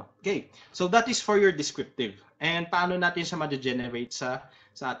lang yan, no? Okay. So, that is for your descriptive. And paano natin siya ma-generate sa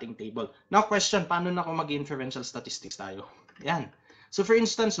ating table. Now, question, paano na kung mag-inferential statistics tayo? Yan. So, for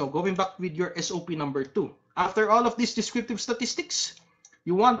instance, no, going back with your SOP number 2. After all of these descriptive statistics,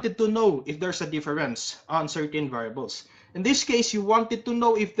 you wanted to know if there's a difference on certain variables. In this case, you wanted to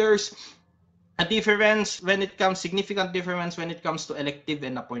know if there's a difference when it comes, significant difference when it comes to elective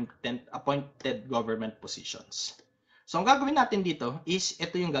and appointed government positions. So, ang gagawin natin dito is,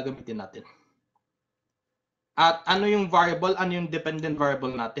 ito yung gagamitin natin. At ano yung variable, ano yung dependent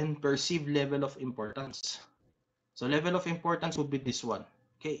variable natin? Perceived level of importance. So, level of importance would be this one.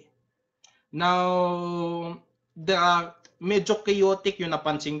 Okay. Now, medyo chaotic yung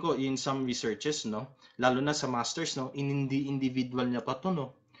napansin ko in some researches, no? Lalo na sa masters, no? Individual niya pa to,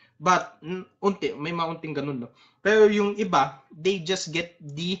 no? But, may maunting ganun, no? Pero yung iba, they just get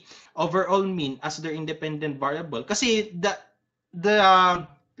the overall mean as their independent variable. Kasi the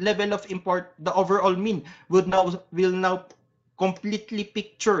level of the overall mean will now completely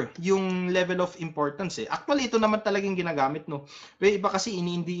picture yung level of importance eh. Actually, ito naman talagang ginagamit, no? Pero iba kasi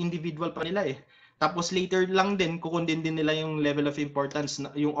individual pa nila eh. Tapos later lang din, kukundin din nila yung level of importance,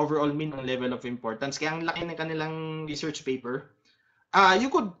 yung overall mean ng level of importance. Kaya ang laki ng kanilang research paper.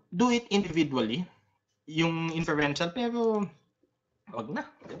 You could do it individually, yung inferential, pero wag na,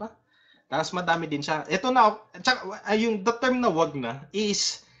 di ba? Tapos madami din siya. Ito na, yung the term na wag na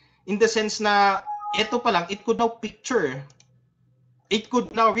is in the sense na ito pa lang, it could now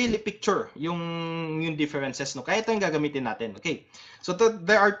really picture yung differences, no? Kaya ito yung gagamitin natin. Okay. So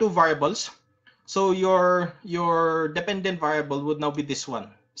there are two variables. So your dependent variable would now be this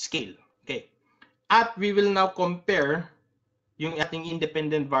one, scale. Okay. At we will now compare yung ating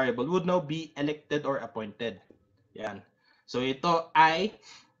independent variable would now be elected or appointed. Yan. So ito ay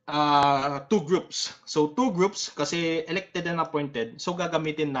two groups. So two groups kasi elected and appointed. So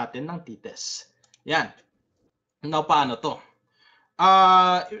gagamitin natin ng t-test. Yan. Now paano to?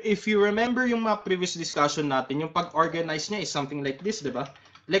 If you remember yung mga previous discussion natin, yung pag-organize niya is something like this, di ba?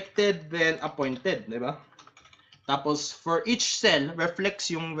 Elected then appointed, di ba? Tapos for each cell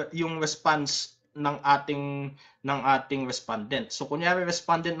reflects yung response ng ating respondent. So kunyari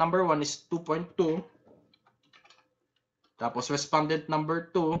respondent number 1 is 2.2. Tapos respondent number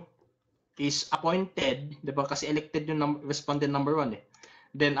 2 is appointed, 'di ba? Kasi elected yung respondent number 1 eh.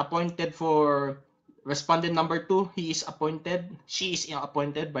 Then appointed for respondent number 2, he is appointed, she is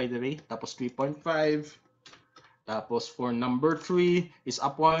appointed by the way. Tapos 3.5. Tapos for number 3 is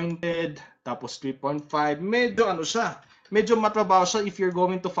appointed, tapos 3.5. Medyo ano siya? Medyo matrabaho siya if you're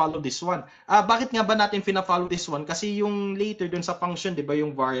going to follow this one. Bakit nga ba natin fina-follow this one? Kasi yung later dun sa function, 'di ba,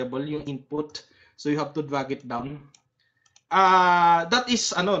 yung variable, yung input. So you have to drag it down. That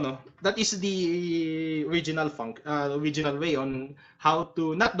is That is the original original way on how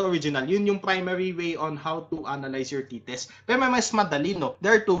to, not the original, yun yung primary way on how to analyze your t-test. Pero may mas madali, no?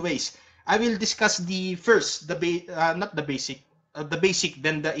 There are two ways. I will discuss the first, not the basic,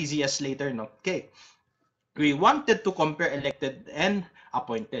 then the easiest later, no? Okay. We wanted to compare elected and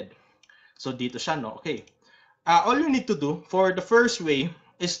appointed. So dito siya, no? Okay. All you need to do for the first way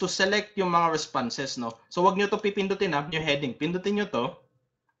is to select yung mga responses, no? So wag nyo to pipindutin, yung heading. Pindutin nyo to.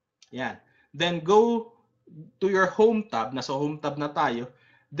 Yan. Then go to your home tab. Nasa home tab na tayo.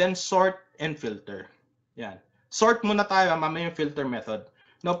 Then sort and filter. Yan. Sort muna tayo, mamaya yung filter method.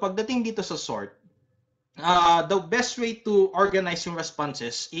 Now, pagdating dito sa sort, the best way to organize yung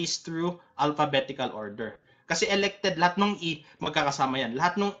responses is through alphabetical order. Kasi elected, lahat ng E, magkakasama yan.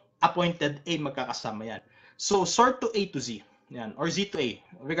 Lahat ng appointed A, magkakasama yan. So, sort to A to Z. Yan. Or Z to A.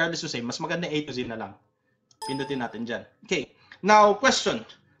 Regardless to say, mas maganda A to Z na lang. Pindutin natin dyan. Okay. Now, question.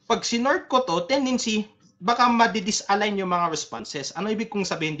 Pag sinort ko to, tendency, baka madi-disalign yung mga responses. Ano ibig kong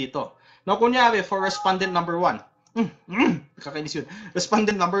sabihin dito? Now, kunyari, for respondent number 1. Kakainis yun.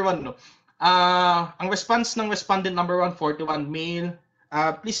 Respondent number 1, no? Ang response ng respondent number 1, 41 male.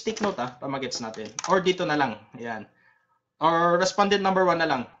 Please take note, pamagets natin. Or dito na lang. Ayan. Or respondent number 1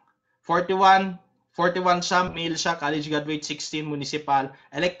 na lang. 41 siya, male siya, college graduate, 16, municipal.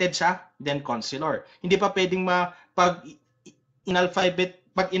 Elected siya, then consular. Hindi pa pwedeng pag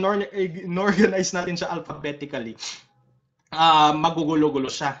inorganize natin siya alphabetically, magugulo-gulo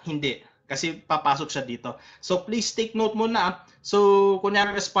siya. Hindi. Kasi papasok siya dito. So, please take note muna. So,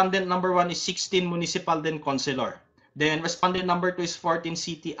 kunyari respondent number 1 is 16 municipal, then consular. Then, respondent number 2 is 14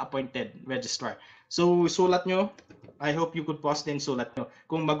 city appointed registrar. So, sulat nyo. I hope you could pause din sulat nyo.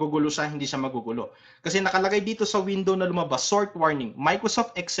 Kung magugulo siya, hindi siya magugulo. Kasi nakalagay dito sa window na lumabas, sort warning.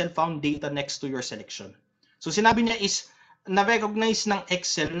 Microsoft Excel found data next to your selection. So, sinabi niya is, na-recognize ng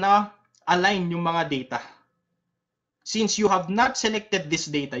Excel na align yung mga data. Since you have not selected this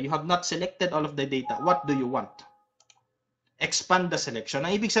data, you have not selected all of the data, what do you want? Expand the selection.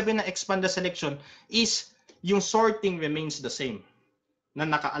 Ang ibig sabihin na expand the selection is yung sorting remains the same. Na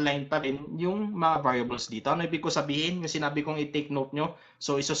naka-align pa rin yung mga variables dito. Ano ibig ko sabihin? Yung sinabi kong i-take note nyo.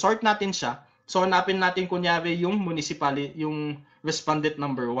 So, isosort natin siya. So, hanapin natin kunyari yung municipality, yung respondent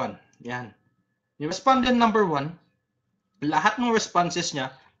number 1. Yan. Yung respondent number 1, lahat ng responses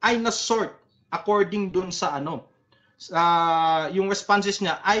niya ay na-sort according dun sa yung responses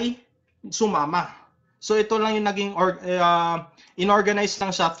niya ay sumama. So ito lang yung naging inorganize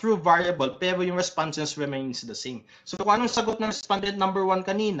lang siya through variable, pero yung responses remains the same. So kung anong sagot ng respondent number 1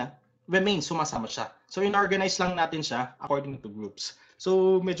 kanina, remains, sumasama siya. So inorganize lang natin siya according to groups.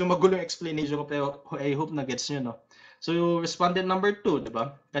 So medyo magulo yung explanation ko, pero I hope na gets nyo, no? So respondent number 2, di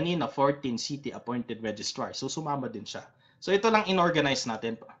ba? Kanina 14 city appointed registrar. So sumama din siya. So ito lang inorganize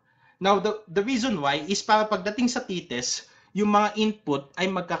natin. Now, the reason why is para pagdating sa t-test, yung mga input ay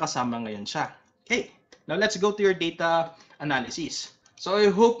magkakasama ngayon siya. Okay. Now, let's go to your data analysis. So, I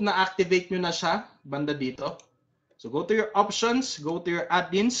hope na-activate nyo na siya banda dito. So, go to your options, go to your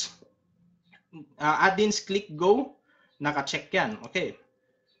add-ins. Add-ins, click go. Naka-check yan. Okay.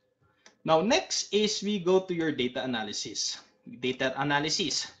 Now, next is we go to your data analysis. Data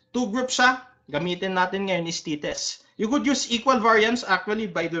analysis. 2 groups siya. Gamitin natin ngayon is t-test. You could use equal variance actually,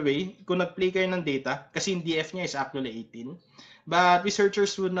 by the way, kung nag-play kayo ng data, kasi yung DF niya is actually 18. But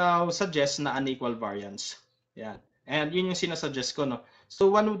researchers would now suggest na unequal variance. Yan. And yun yung sinasuggest ko, no? So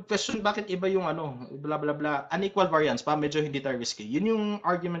one would question, bakit iba yung blah blah blah, unequal variance pa, medyo hindi tayo risky. Yun yung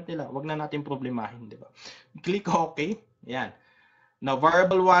argument nila, wag na natin problemahin, di ba? Click OK. Yan. Now,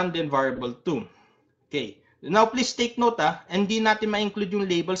 variable 1, then variable 2. Okay. Now, please take note, hindi natin ma-include yung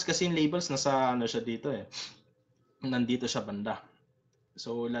labels kasi yung labels nasa siya dito nandito siya banda.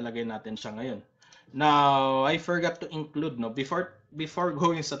 So, lalagay natin siya ngayon. Now, I forgot to include, no, before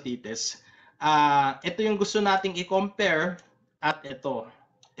going sa t-test, ito yung gusto nating i-compare at ito.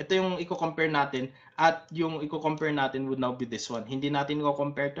 Ito yung i-compare natin at yung i-compare natin would now be this one. Hindi natin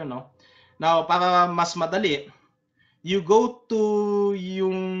i-compare to, no? Now, para mas madali, you go to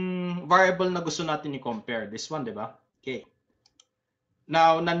yung variable na gusto natin i-compare. This one, di ba? Okay.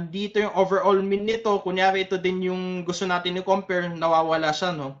 Now, nandito yung overall mean nito. Kunyari, ito din yung gusto natin i-compare. Nawawala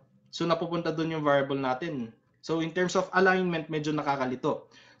siya, no? So, napupunta dun yung variable natin. So, in terms of alignment, medyo nakakalito.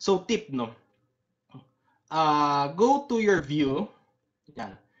 So, tip, no? Go to your view.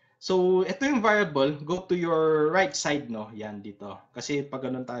 Yan. So, ito yung variable. Go to your right side, no? Yan, dito. Kasi pag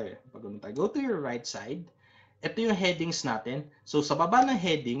ganun tayo. Go to your right side. Ito yung headings natin. So, sa baba ng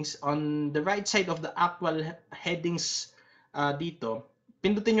headings, on the right side of the actual headings dito,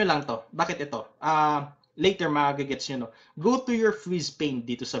 pindutin nyo lang to. Bakit ito? Later, magagets nyo, no? Go to your freeze pane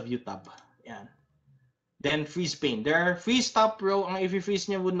dito sa view tab. Yan. Then, freeze pane. There, freeze top row, ang i-freeze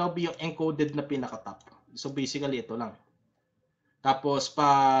nyo would now be yung encoded na pinaka-top. So, basically, ito lang. Tapos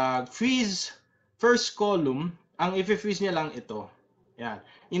pag freeze first column, ang i-freeze niya lang ito. Yan.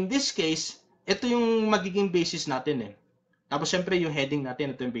 In this case, ito yung magiging basis natin eh. Tapos syempre yung heading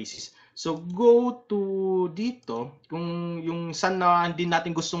natin, ito yung basis. So go to dito, kung yung saan na hindi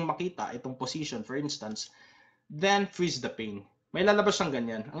natin gustong makita, itong position for instance, then freeze the pane. May lalabas siyang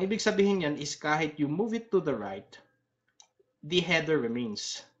ganyan. Ang ibig sabihin yan is kahit you move it to the right, the header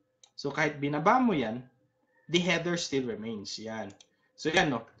remains. So kahit binaba mo yan, the header still remains. Yan. So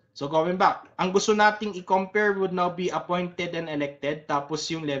yan no. So going back, ang gusto nating i-compare would now be appointed and elected, tapos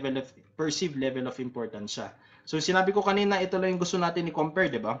yung level of perceived level of importance siya. So sinabi ko kanina, ito lang yung gusto natin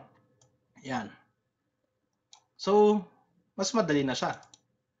i-compare, di ba? Yan. So mas madali na siya.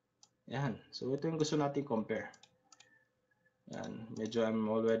 Yan. So ito yung gusto nating compare. Yan. Medyo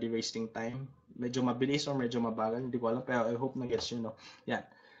I'm already wasting time. Medyo mabilis or medyo mabagal, hindi ko alam, pero I hope na-gets nyo, no? Yan.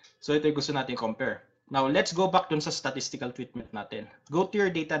 So ito yung gusto natin compare. Now, let's go back dun sa statistical treatment natin. Go to your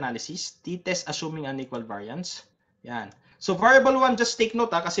data analysis, t-test assuming unequal variance. Yan. So variable 1, just take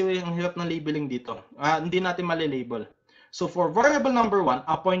note kasi ang hirap ng labeling dito. Hindi natin mali-label. So for variable number 1,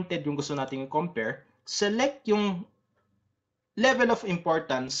 appointed yung gusto natin i-compare, select yung level of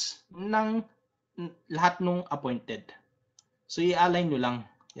importance ng lahat ng appointed. So i-align nyo lang.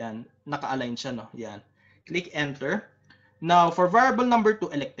 Yan. Naka-align siya, no? Yan. Click enter. Now, for variable number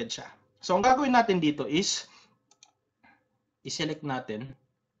 2, elected siya. So, ang gagawin natin dito is i-select natin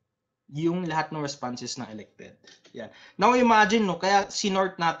yung lahat ng responses na elected. Yan. Now, imagine, no, kaya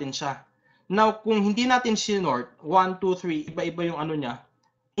sinort natin siya. Now, kung hindi natin sinort, 1, 2, 3, iba-iba yung ano niya,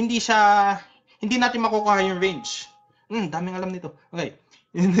 hindi natin makukuha yung range. Daming alam nito. Okay.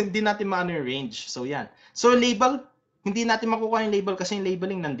 Hindi natin maano yung range. So, yan. So, label, hindi natin makukuha yung label kasi yung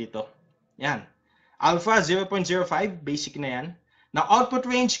labeling nandito. Yan. Alpha 0.05, basic na yan. Now, output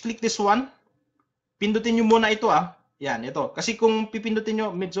range, click this one. Pindutin nyo muna ito Yan, ito. Kasi kung pipindutin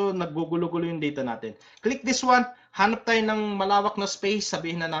nyo, medyo naggugulo-gulo yung data natin. Click this one. Hanap tayo ng malawak na space.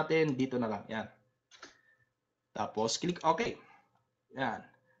 Sabihin na natin, dito na lang. Yan. Tapos, click OK. Yan.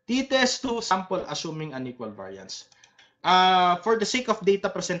 T-test to sample assuming unequal variance. For the sake of data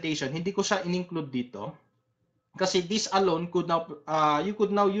presentation, hindi ko siya in-include dito. Kasi this alone could now, you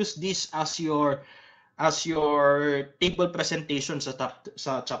could now use this as your table presentation sa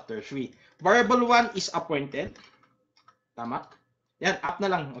chapter 3. Variable 1 is appointed. Tama? Yan, up na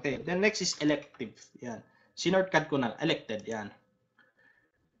lang. Okay. Then next is elective. Yan. Sinortcut ko na. Elected. Yan.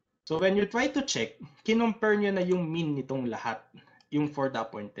 So when you try to check, kinompare nyo na yung mean nitong lahat. Yung for the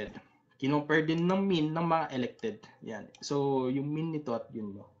appointed. Kinompare din ng mean ng mga elected. Yan. So yung mean nito at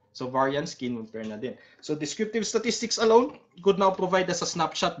yun mo. So variance, kinompare na din. So descriptive statistics alone could now provide us a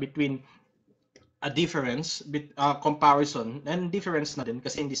snapshot between a difference, comparison, and difference na din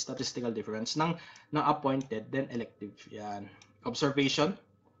kasi hindi statistical difference ng appointed then elective. Yan. Observation.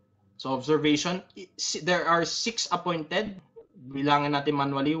 So observation, there are 6 appointed. Bilangin natin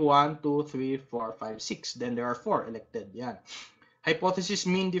manually, 1, 2, 3, 4, 5, 6. Then there are 4 elected. Yan. Hypothesis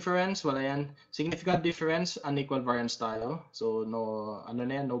mean difference, wala yan. Significant difference, unequal variance tayo. So no, ano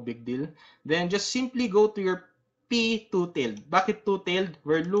na yan, no big deal. Then just simply go to your P two-tailed. Bakit two-tailed?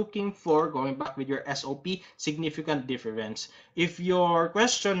 We're looking for, going back with your SOP, significant difference. If your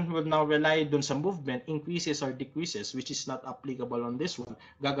question will now rely dun sa movement, increases or decreases, which is not applicable on this one,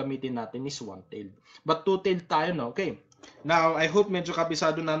 gagamitin natin is one-tailed. But two-tailed tayo, no? Okay. Now, I hope medyo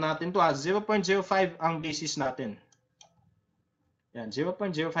kabisado na natin to. 0.05 ang basis natin. Yan,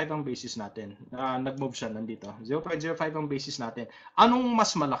 0.05 ang basis natin. Nag-move siya nandito. 0.05 ang basis natin. Anong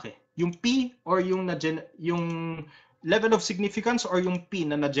mas malaki? Yung P or yung level of significance or yung P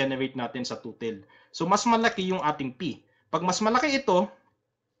na na-generate natin sa two-tailed? So, mas malaki yung ating P. Pag mas malaki ito,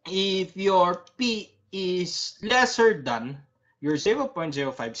 if your P is lesser than your 0.05,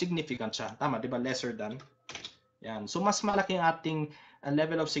 significant siya. Tama, di ba? Lesser than. Yan. So, mas malaki ang ating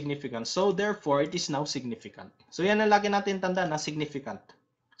level of significance. So, therefore, it is now significant. So, yan ang lagi natin tanda na significant.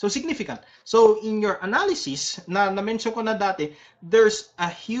 So, significant. So, in your analysis, na-mention ko na dati, there's a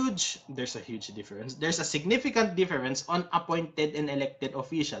huge difference. There's a significant difference on appointed and elected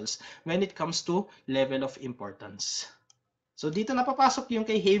officials when it comes to level of importance. So, dito napapasok yung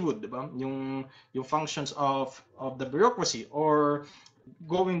kay Haywood, di ba? Yung functions of the bureaucracy, or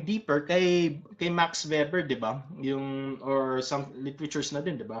going deeper kay Max Weber, 'di ba? Yung or some literatures na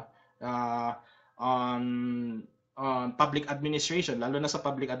din, 'di ba? On public administration, lalo na sa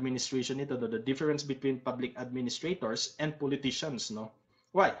public administration ito, the difference between public administrators and politicians, no?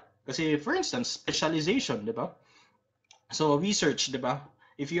 Why? Kasi for instance, specialization, 'di ba? So research, 'di ba?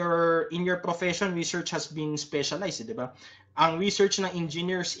 if you're in your profession, research has been specialized, di ba? Ang research ng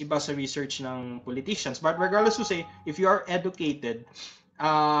engineers iba sa research ng politicians. But regardless to say, if you are educated,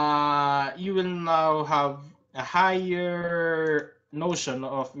 you will now have a higher notion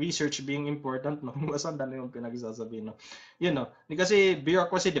of research being important, no? Basta dami yung pinagsasabi, no? Yun, no? Kasi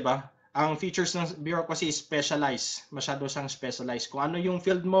bureaucracy, di ba? Ang features ng bureaucracy is specialized. Masyado siyang specialized. Kung ano yung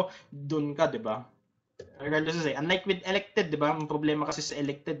field mo, dun ka, di ba? Regardless to say, unlike with elected, di ba? Ang problema kasi sa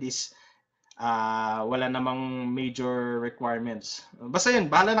elected is wala namang major requirements. Basta yun,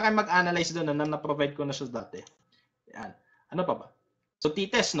 bahala na kayo mag-analyze doon na na-provide ko na siya dati. Yan. Ano pa ba? So,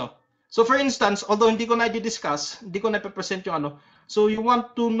 t-test, no? So, for instance, although hindi ko na i-discuss, hindi ko na i-present yung ano, so you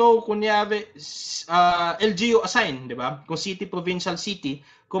want to know, kunyari, LGU assign, di ba? Kung city, provincial city,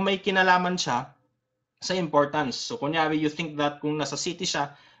 kung may kinalaman siya sa importance. So, kunyari, you think that kung nasa city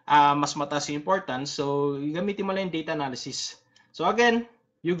siya, mas mataas yung importance, so gamitin mo lang yung data analysis. So, again,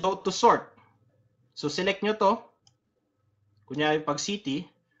 you go to sort. So, select nyo to. Kunyari, pag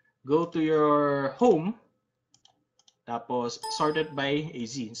city, go to your home, tapos sorted by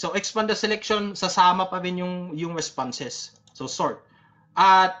AZ. So, expand the selection, sasama pa rin yung responses. So, sort.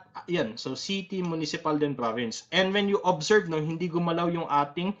 At, yan. So, city, municipal, then province. And when you observe, no, hindi gumalaw yung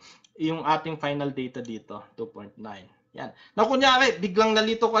ating final data dito, 2.9. Yan. Now, kunyari, biglang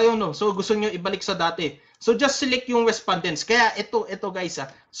nalito kayo, no? So, gusto nyo ibalik sa dati. So, just select yung respondents. Kaya, ito guys,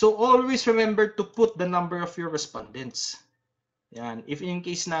 So, always remember to put the number of your respondents. Yan. If in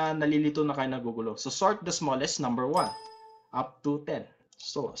case na nalilito na kayo nagugulo. So, sort the smallest, number 1. Up to 10.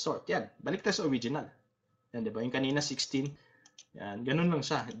 So, sort. Yan. Balik tayo sa original. Yan, di ba? Yung kanina, 16. Yan. Ganun lang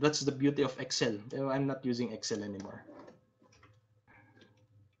siya. That's the beauty of Excel. Pero I'm not using Excel anymore.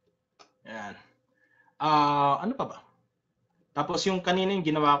 Yan. Ano pa ba? Tapos yung kanina yung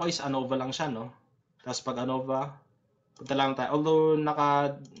ginawa ko is ANOVA lang siya, no? Tapos pag ANOVA, punta lang tayo. Although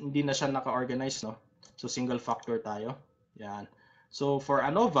hindi na siya naka-organize, no? So single factor tayo. Yan. So for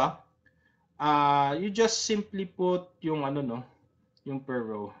ANOVA, you just simply put yung ano, no? Yung per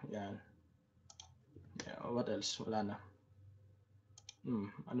row. Yan. Yeah, what else? Wala na.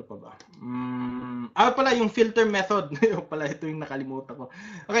 Ano pa ba? Pala yung filter method. Pala ito yung nakalimutan ko.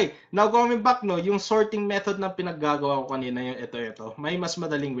 Okay, now going back, no, yung sorting method na pinaggagawa ko kanina, yung ito. May mas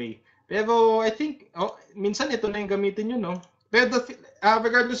madaling way. Pero I think, minsan ito na yung gamitin nyo, no? Pero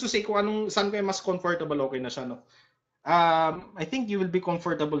regardless to say kung saan kayo mas comfortable, okay na siya, no? I think you will be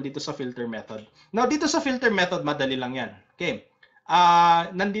comfortable dito sa filter method. Now, dito sa filter method, madali lang yan. Okay.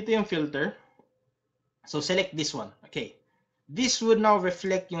 Nandito yung filter. So, select this one. Okay. This would now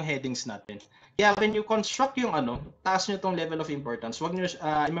reflect yung headings natin. Kaya when you construct yung taas nyo tong level of importance, wag nyo,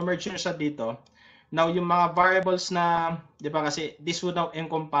 i-merge nyo siya dito. Now, yung mga variables na, di ba kasi, this would now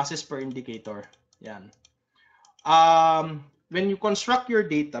encompasses per indicator. Yan. When you construct your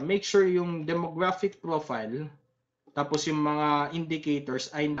data, make sure yung demographic profile, tapos yung mga indicators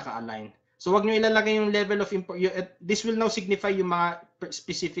ay naka-align. So, wag nyo ilalagay yung level of importance. This will now signify yung mga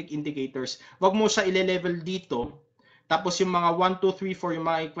specific indicators. Wag mo siya ile-level dito. Tapos yung mga 1, 2, 3, 4, yung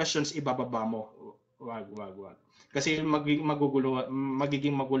mga questions, ibababa mo. Wag. Kasi magiging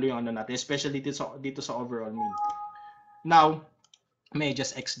magulo yung natin, especially dito sa overall mean. Now, may I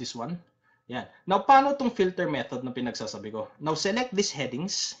just X this one? Yan. Now, paano tong filter method na pinagsasabi ko? Now, select these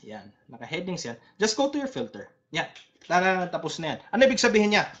headings. Yan. Naka-headings yan. Just go to your filter. Yan. Tapos na yan. Ano ibig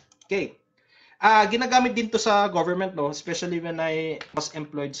sabihin niya? Okay. Ginagamit din to sa government, no? Especially when I was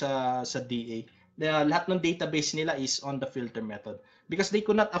employed sa DA. Lahat ng database nila is on the filter method because they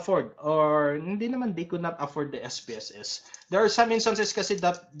could not afford, or hindi naman they could not afford the SPSS. There are some instances kasi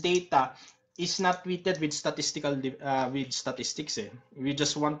that data is not treated with statistics. We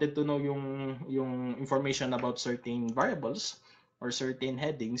just wanted to know yung information about certain variables or certain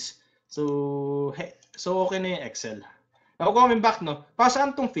headings. So okay na yung Excel. Now coming back, no,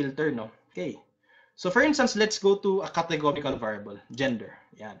 saan tong filter, no? Okay. So for instance, let's go to a categorical variable, gender.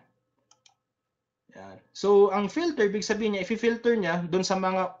 Yan. Yan. So, ang filter, ibig sabihin niya, i-filter niya doon sa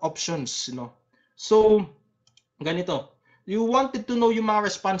mga options, no? So, ganito. You wanted to know yung mga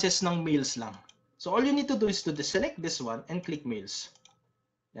responses ng males lang. So, all you need to do is to select this one and click males.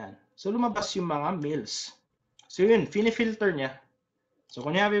 Yan. So, lumabas yung mga males. So, yun, fini-filter niya. So,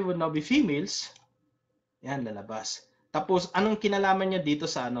 kunyari would now be females. Yan, lalabas. Tapos, anong kinalaman niya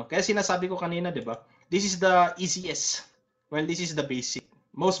dito sa Kaya sinasabi ko kanina, di ba? This is the easiest. Well, this is the basic.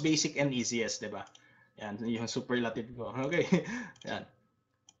 Most basic and easiest, di ba? Yan, yung superlative ko. Okay. Yan.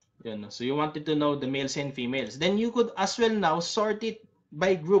 Yan. So you wanted to know the males and females. Then you could as well now sort it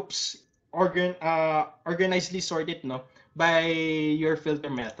by groups. Organizedly sort it, no? By your filter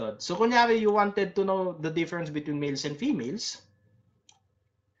method. So kunyari you wanted to know the difference between males and females.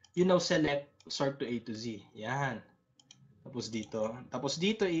 you now select sort to A to Z. Yan. Tapos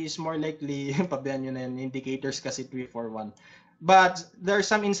dito is more likely, pabayaan nyo na yan, indicators kasi 3, 4, 1. But there are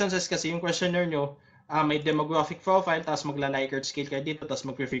some instances kasi yung questionnaire nyo, may demographic profile, tapos magla-Likert scale kayo dito, tapos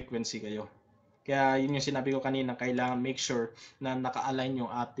magre-frequency kayo. Kaya yun yung sinabi ko kanina, kailangan make sure na naka-align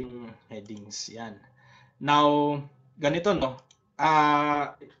yung ating headings. Yan. Now, ganito, no?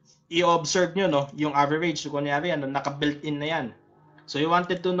 I-observe nyo, no? Yung average, kunyari, naka-built-in na yan. So you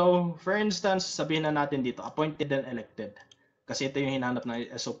wanted to know, for instance, sabihin na natin dito, appointed and elected. Kasi ito yung hinanap na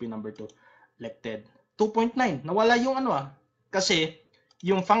SOP number 2, elected. 2.9, nawala yung Kasi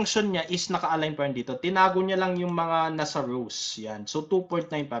yung function niya is naka-align pa rin dito. Tinago niya lang yung mga nasa rows. Yan. So 2.9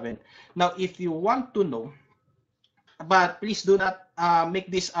 pa rin. Now, if you want to know, but please do not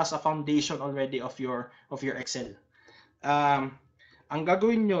make this as a foundation already of your Excel. Ang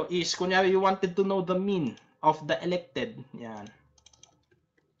gagawin nyo is, kunyari you wanted to know the mean of the elected. Yan.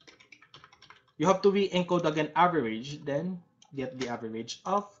 You have to re-encode again average, then get the average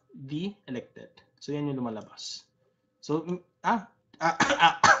of the elected. So yan yung lumalabas. So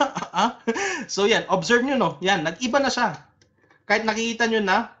so yan, observe nyo, no? Yan, nag-iba na siya. Kahit nakikita nyo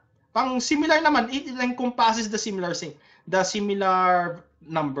na, pang similar naman, it encompasses the similar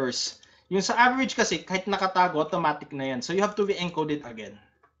numbers. Yung sa average kasi, kahit nakatago, automatic na yan. So you have to re-encode it again.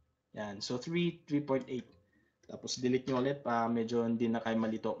 Yan, so 3.8. Tapos delete nyo ulit, medyo hindi na kayo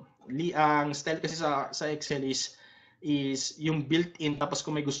malito. Ang style kasi sa Excel is yung built-in, tapos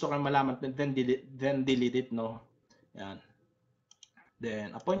kung may gusto kang malaman, then delete it, no? Yan.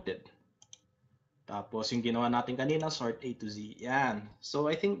 Then appointed. Tapos yung ginawa natin kanina, sort A to Z. Yan.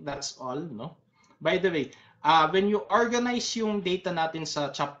 So I think that's all, no? By the way, when you organize yung data natin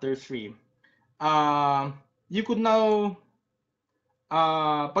sa chapter 3, you could now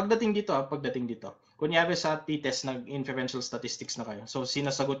pagdating dito, kunyari sa t-test, nag-inferential statistics na kayo. So,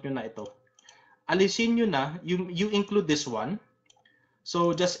 sinasagot nyo na ito. Alisin nyo na, you include this one. So,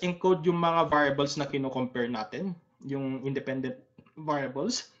 just encode yung mga variables na kino-compare natin, yung independent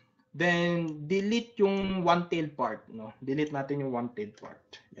variables. Then, delete yung one-tailed part. No? Delete natin yung one-tailed part.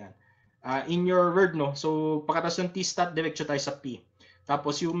 Yan. In your Word, no? So, pagkatas ng t-stat, diretso tayo sa P.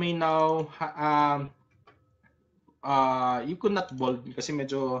 Tapos, you may now, you could not bold kasi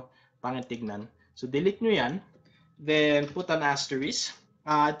medyo pangit tignan. So, delete nyo yan. Then, put an asterisk.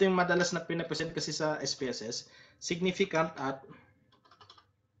 Ito yung madalas na pinapresent kasi sa SPSS. Significant at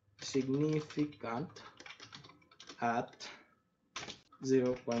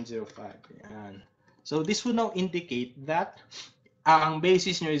 0.05. Yan. So, this will now indicate that ang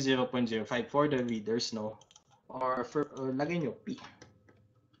basis nyo is 0.05 for the readers, no? Or lagay nyo P.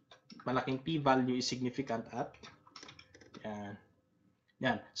 Malaking P value is significant at. Yan.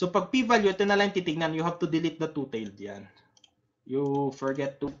 Yan. So, pag p-value, ito na lang titignan, you have to delete the two-tailed. Yan. You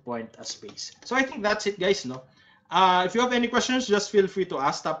forget to point a space. So, I think that's it, guys, no? If you have any questions, just feel free to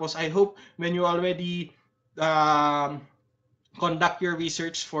ask. Tapos, I hope when you already conduct your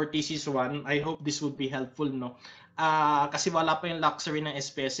research for thesis 1, I hope this would be helpful, no? Kasi wala pa yung luxury ng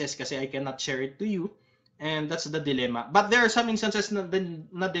SPSS kasi I cannot share it to you. And that's the dilemma. But there are some instances na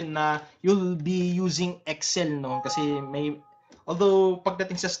din na you'll be using Excel, no? Kasi may, although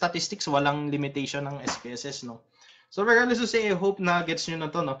pagdating sa statistics, walang limitation ng SPSS, no? So regardless to say, I hope na gets nyo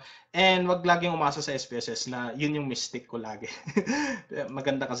na to, no? And wag laging umasa sa SPSS na yun yung mistake ko lagi.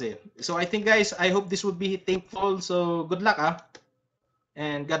 Maganda kasi. So I think, guys, I hope this would be thankful. So good luck,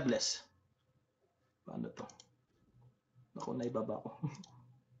 and God bless. Paano to? Ako, naibaba ko.